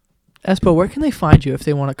 Espo, where can they find you if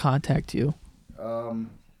they want to contact you?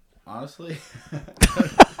 Honestly,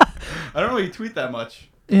 I don't really tweet that much.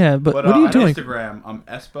 Yeah, but what are you doing? On Instagram, I'm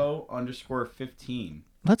Espo_15.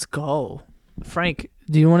 Let's go. Frank,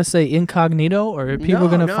 do you want to say incognito or are people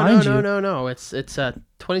going to find you? No. It's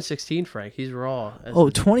 2016 Frank. He's raw.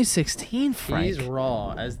 2016 Frank. He's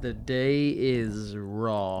raw as the day is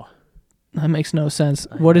raw. That makes no sense.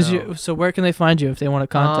 So where can they find you if they want to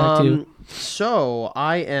contact you? So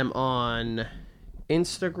I am on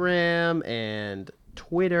Instagram and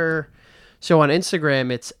Twitter. So on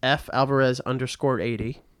Instagram, it's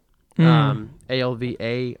 @FAlvarez_80. ALVAREZ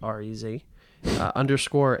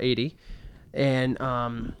 _80. And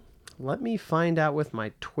let me find out what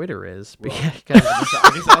my Twitter is. Well, I guess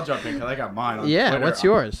I'll jump in because I got mine. On yeah, Twitter, what's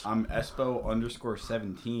yours? I'm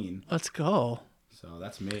Espo_17. Let's go. So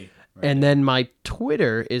that's me. Right and then my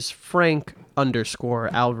Twitter is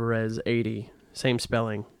Frank_Alvarez80. Same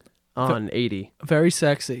spelling on 80. Very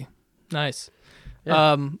sexy. Nice.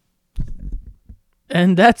 Yeah.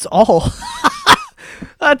 And that's all.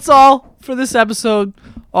 That's all for this episode.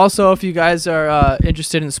 Also, if you guys are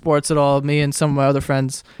interested in sports at all, me and some of my other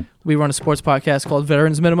friends, we run a sports podcast called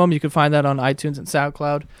Veterans Minimum. You can find that on iTunes and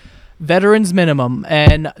SoundCloud. Veterans Minimum.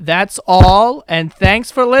 And that's all. And thanks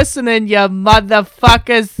for listening, you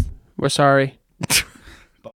motherfuckers. We're sorry.